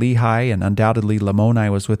Anti-Nephi-Lehi, and undoubtedly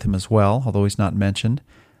Lamoni was with him as well, although he's not mentioned.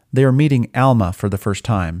 They are meeting Alma for the first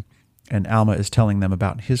time, and Alma is telling them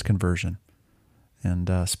about his conversion,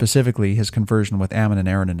 and specifically his conversion with Ammon and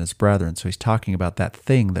Aaron and his brethren. So he's talking about that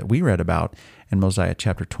thing that we read about in Mosiah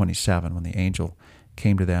chapter 27, when the angel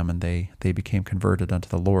came to them and they became converted unto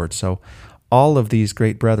the Lord. So all of these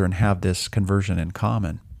great brethren have this conversion in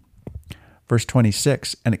common. Verse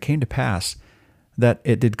 26, and it came to pass that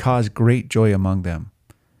it did cause great joy among them.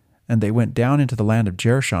 And they went down into the land of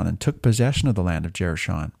Jerushan and took possession of the land of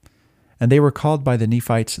Jerushan. And they were called by the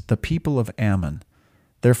Nephites the people of Ammon.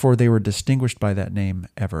 Therefore they were distinguished by that name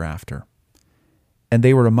ever after. And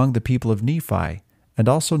they were among the people of Nephi, and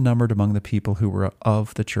also numbered among the people who were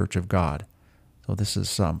of the church of God. So this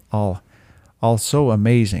is all so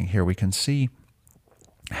amazing here. We can see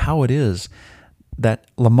how it is that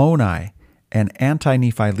Lamoni and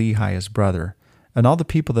Anti-Nephi-Lehi, his brother, and all the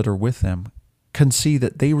people that are with them can see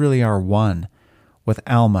that they really are one with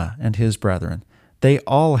Alma and his brethren. They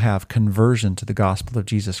all have conversion to the gospel of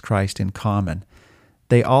Jesus Christ in common.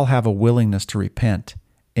 They all have a willingness to repent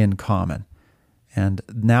in common. And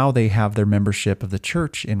now they have their membership of the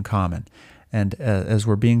church in common. And as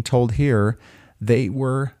we're being told here, they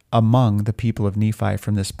were among the people of Nephi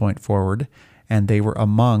from this point forward, and they were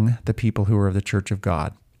among the people who were of the church of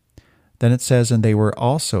God. Then it says, and they were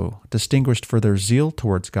also distinguished for their zeal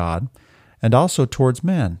towards God, and also towards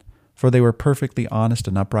men, for they were perfectly honest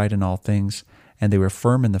and upright in all things, and they were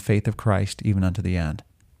firm in the faith of Christ even unto the end.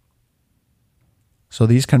 So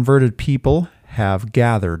these converted people have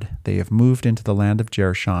gathered, they have moved into the land of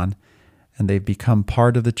Jerushan, and they've become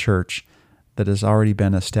part of the church that has already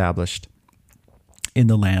been established in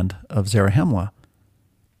the land of Zarahemla.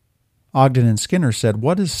 Ogden and Skinner said,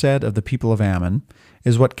 what is said of the people of Ammon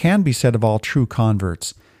is what can be said of all true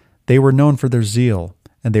converts. They were known for their zeal,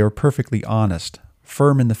 and they were perfectly honest,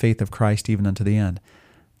 firm in the faith of Christ even unto the end.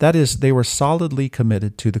 That is, they were solidly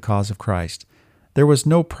committed to the cause of Christ. There was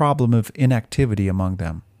no problem of inactivity among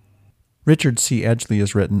them. Richard C. Edgley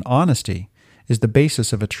has written, honesty is the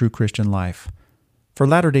basis of a true Christian life. For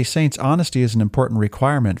Latter-day Saints, honesty is an important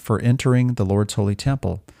requirement for entering the Lord's holy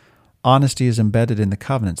temple. Honesty is embedded in the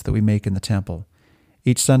covenants that we make in the temple.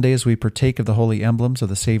 Each Sunday, as we partake of the holy emblems of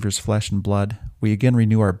the Savior's flesh and blood, we again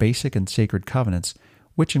renew our basic and sacred covenants,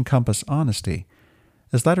 which encompass honesty.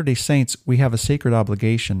 As Latter-day Saints, we have a sacred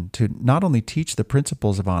obligation to not only teach the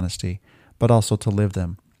principles of honesty, but also to live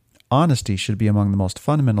them. Honesty should be among the most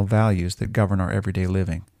fundamental values that govern our everyday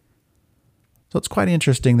living. So it's quite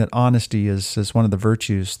interesting that honesty is one of the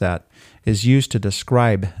virtues that is used to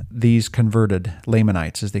describe these converted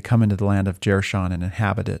Lamanites as they come into the land of Jerushan and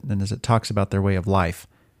inhabit it, and as it talks about their way of life.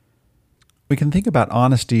 We can think about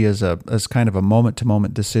honesty as kind of a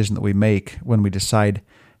moment-to-moment decision that we make when we decide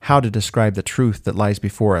how to describe the truth that lies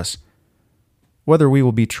before us, whether we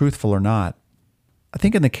will be truthful or not. I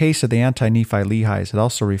think in the case of the Anti-Nephi-Lehis, it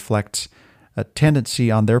also reflects a tendency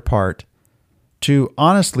on their part to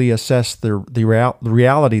honestly assess the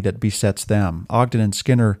reality that besets them. Ogden and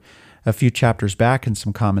Skinner, a few chapters back in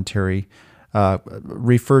some commentary,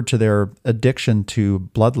 referred to their addiction to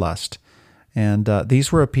bloodlust. And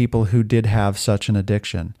these were a people who did have such an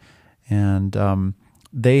addiction. And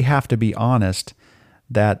they have to be honest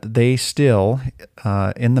that they still,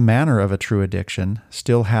 in the manner of a true addiction,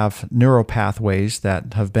 still have neural pathways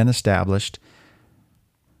that have been established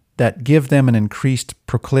that give them an increased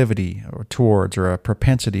proclivity towards or a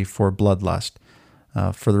propensity for bloodlust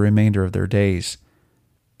for the remainder of their days.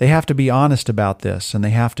 They have to be honest about this, and they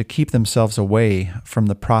have to keep themselves away from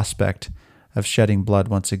the prospect of shedding blood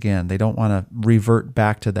once again. They don't want to revert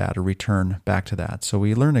back to that or return back to that. So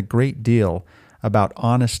we learn a great deal about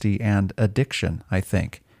honesty and addiction, I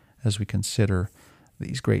think, as we consider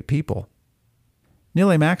these great people.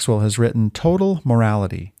 Neal A. Maxwell has written, total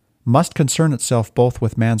morality must concern itself both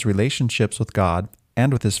with man's relationships with God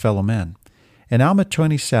and with his fellow men. In Alma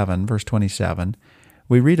 27, verse 27,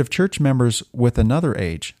 we read of church members with another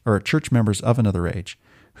age, or church members of another age,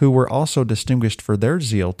 who were also distinguished for their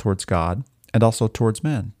zeal towards God and also towards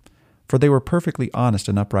men, for they were perfectly honest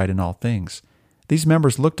and upright in all things. These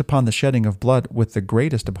members looked upon the shedding of blood with the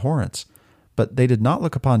greatest abhorrence, but they did not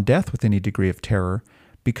look upon death with any degree of terror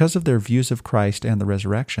because of their views of Christ and the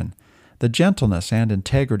resurrection. The gentleness and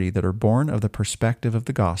integrity that are born of the perspective of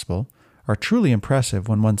the gospel are truly impressive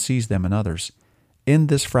when one sees them in others. In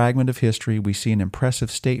this fragment of history, we see an impressive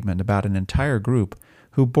statement about an entire group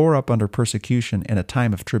who bore up under persecution in a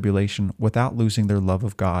time of tribulation without losing their love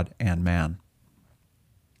of God and man.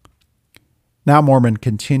 Now Mormon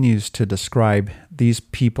continues to describe these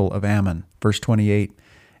people of Ammon. Verse 28,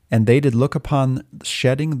 "And they did look upon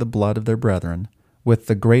shedding the blood of their brethren with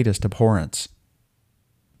the greatest abhorrence."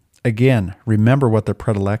 Again, remember what their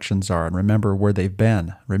predilections are, and remember where they've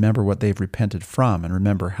been. Remember what they've repented from, and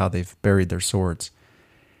remember how they've buried their swords.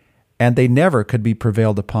 "And they never could be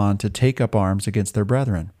prevailed upon to take up arms against their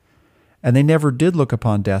brethren. And they never did look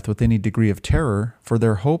upon death with any degree of terror, for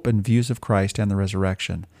their hope and views of Christ and the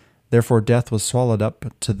resurrection. Therefore death was swallowed up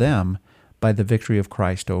to them by the victory of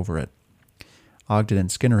Christ over it." Ogden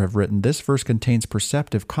and Skinner have written, "This verse contains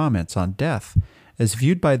perceptive comments on death, as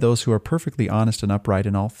viewed by those who are perfectly honest and upright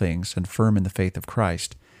in all things, and firm in the faith of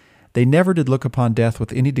Christ. They never did look upon death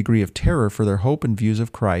with any degree of terror, for their hope and views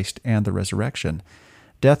of Christ and the resurrection.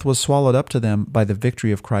 Death was swallowed up to them by the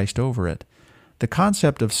victory of Christ over it." The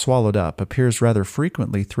concept of swallowed up appears rather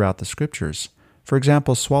frequently throughout the Scriptures. For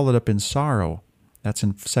example, swallowed up in sorrow. That's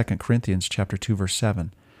in 2 Corinthians chapter 2, verse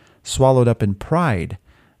 7. Swallowed up in pride,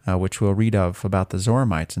 which we'll read of about the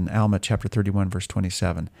Zoramites in Alma chapter 31, verse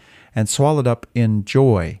 27. And swallowed up in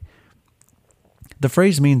joy. The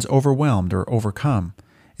phrase means overwhelmed or overcome.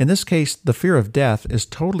 In this case, the fear of death is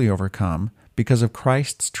totally overcome because of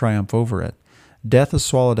Christ's triumph over it. Death is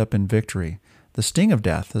swallowed up in victory. The sting of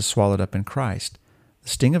death is swallowed up in Christ. The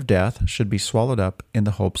sting of death should be swallowed up in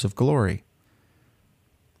the hopes of glory.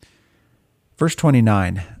 Verse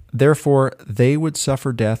 29, "Therefore they would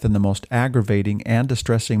suffer death in the most aggravating and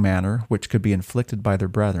distressing manner which could be inflicted by their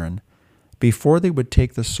brethren, before they would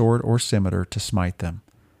take the sword or scimitar to smite them.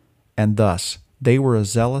 And thus they were a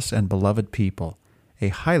zealous and beloved people, a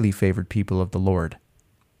highly favored people of the Lord."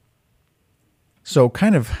 So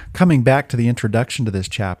kind of coming back to the introduction to this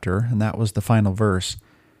chapter, and that was the final verse,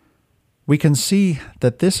 we can see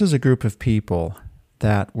that this is a group of people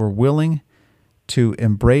that were willing to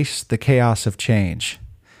embrace the chaos of change,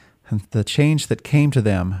 the change that came to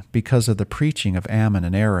them because of the preaching of Ammon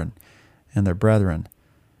and Aaron and their brethren.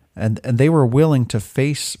 And they were willing to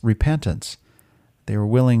face repentance. They were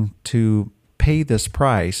willing to pay this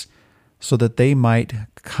price so that they might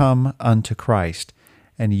come unto Christ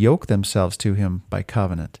and yoke themselves to him by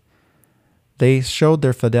covenant. They showed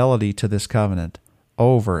their fidelity to this covenant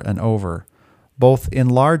over and over, both in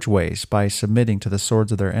large ways by submitting to the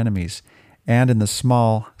swords of their enemies, and in the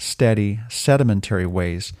small, steady, sedimentary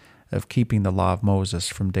ways of keeping the law of Moses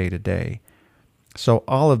from day to day. So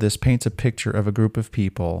all of this paints a picture of a group of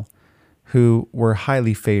people who were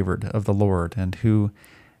highly favored of the Lord, and who,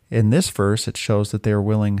 in this verse, it shows that they are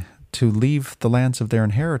willing to leave the lands of their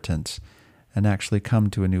inheritance and actually come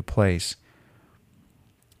to a new place.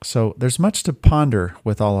 So there's much to ponder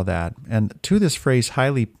with all of that. And to this phrase,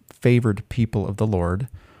 highly favored people of the Lord,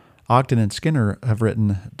 Ogden and Skinner have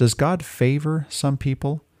written, "Does God favor some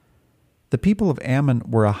people?" The people of Ammon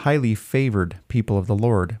were a highly favored people of the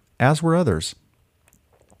Lord, as were others.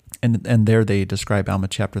 And there they describe Alma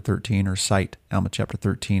chapter 13, or cite Alma chapter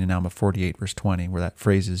 13 and Alma 48, verse 20, where that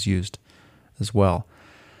phrase is used as well.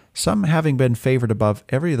 Some having been favored above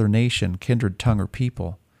every other nation, kindred, tongue, or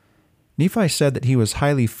people. Nephi said that he was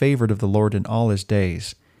highly favored of the Lord in all his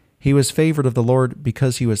days. He was favored of the Lord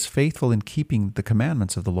because he was faithful in keeping the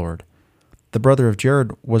commandments of the Lord. The brother of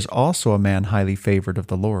Jared was also a man highly favored of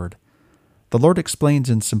the Lord. The Lord explains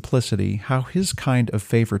in simplicity how his kind of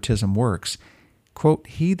favoritism works. Quote,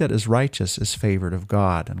 "He that is righteous is favored of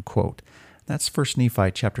God," unquote. That's 1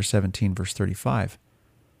 Nephi chapter 17, verse 35.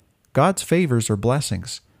 God's favors are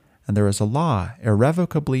blessings, and there is a law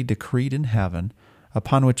irrevocably decreed in heaven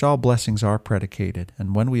upon which all blessings are predicated,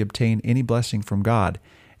 and when we obtain any blessing from God,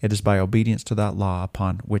 it is by obedience to that law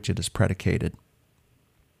upon which it is predicated.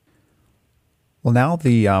 Well, now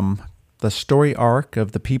the story arc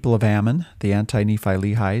of the people of Ammon, the anti-Nephi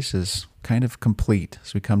Lehis, is kind of complete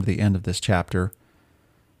as we come to the end of this chapter.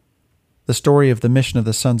 The story of the mission of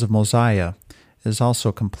the sons of Mosiah is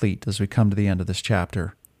also complete as we come to the end of this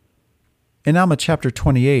chapter. In Alma chapter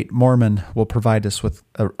 28, Mormon will provide us with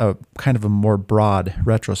a kind of a more broad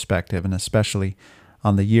retrospective, and especially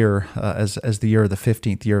on the year, as the year of the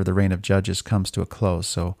 15th year of the reign of Judges comes to a close.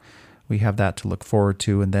 So we have that to look forward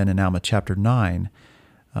to. And then in Alma chapter 9,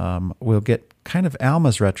 We'll get kind of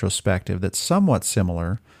Alma's retrospective that's somewhat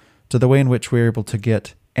similar to the way in which we're able to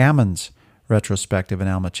get Ammon's retrospective in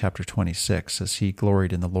Alma chapter 26, as he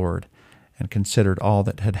gloried in the Lord and considered all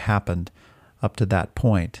that had happened up to that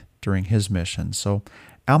point during his mission. So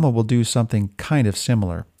Alma will do something kind of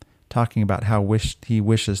similar, talking about how he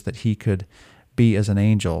wishes that he could be as an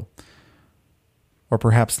angel, or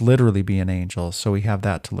perhaps literally be an angel, so we have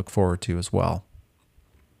that to look forward to as well.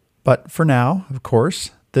 But for now, of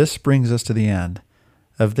course, this brings us to the end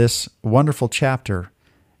of this wonderful chapter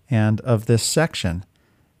and of this section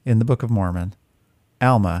in the Book of Mormon,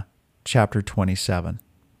 Alma chapter 27.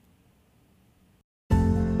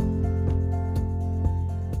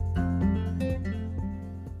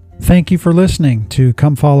 Thank you for listening to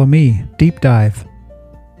Come Follow Me Deep Dive.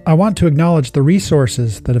 I want to acknowledge the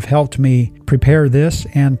resources that have helped me prepare this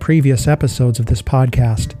and previous episodes of this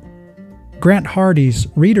podcast. Grant Hardy's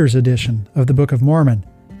Reader's Edition of the Book of Mormon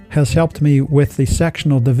has helped me with the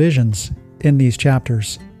sectional divisions in these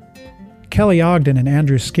chapters. Kelly Ogden and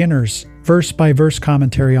Andrew Skinner's verse-by-verse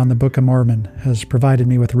commentary on the Book of Mormon has provided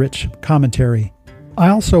me with rich commentary. I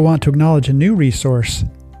also want to acknowledge a new resource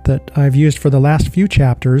that I've used for the last few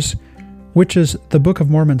chapters, which is the Book of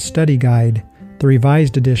Mormon Study Guide, the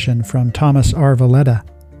revised edition from Thomas R. Valletta.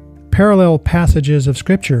 Parallel passages of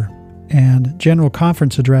Scripture and general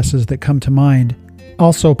conference addresses that come to mind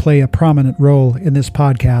also play a prominent role in this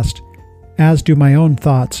podcast, as do my own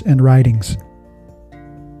thoughts and writings.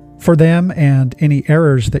 For them and any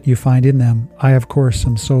errors that you find in them, I of course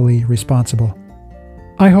am solely responsible.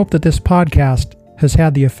 I hope that this podcast has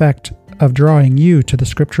had the effect of drawing you to the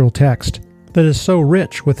scriptural text that is so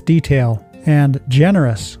rich with detail and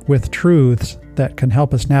generous with truths that can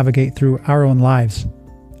help us navigate through our own lives,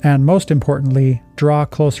 and most importantly, draw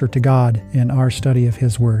closer to God in our study of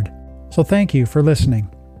His Word. So thank you for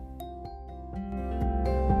listening.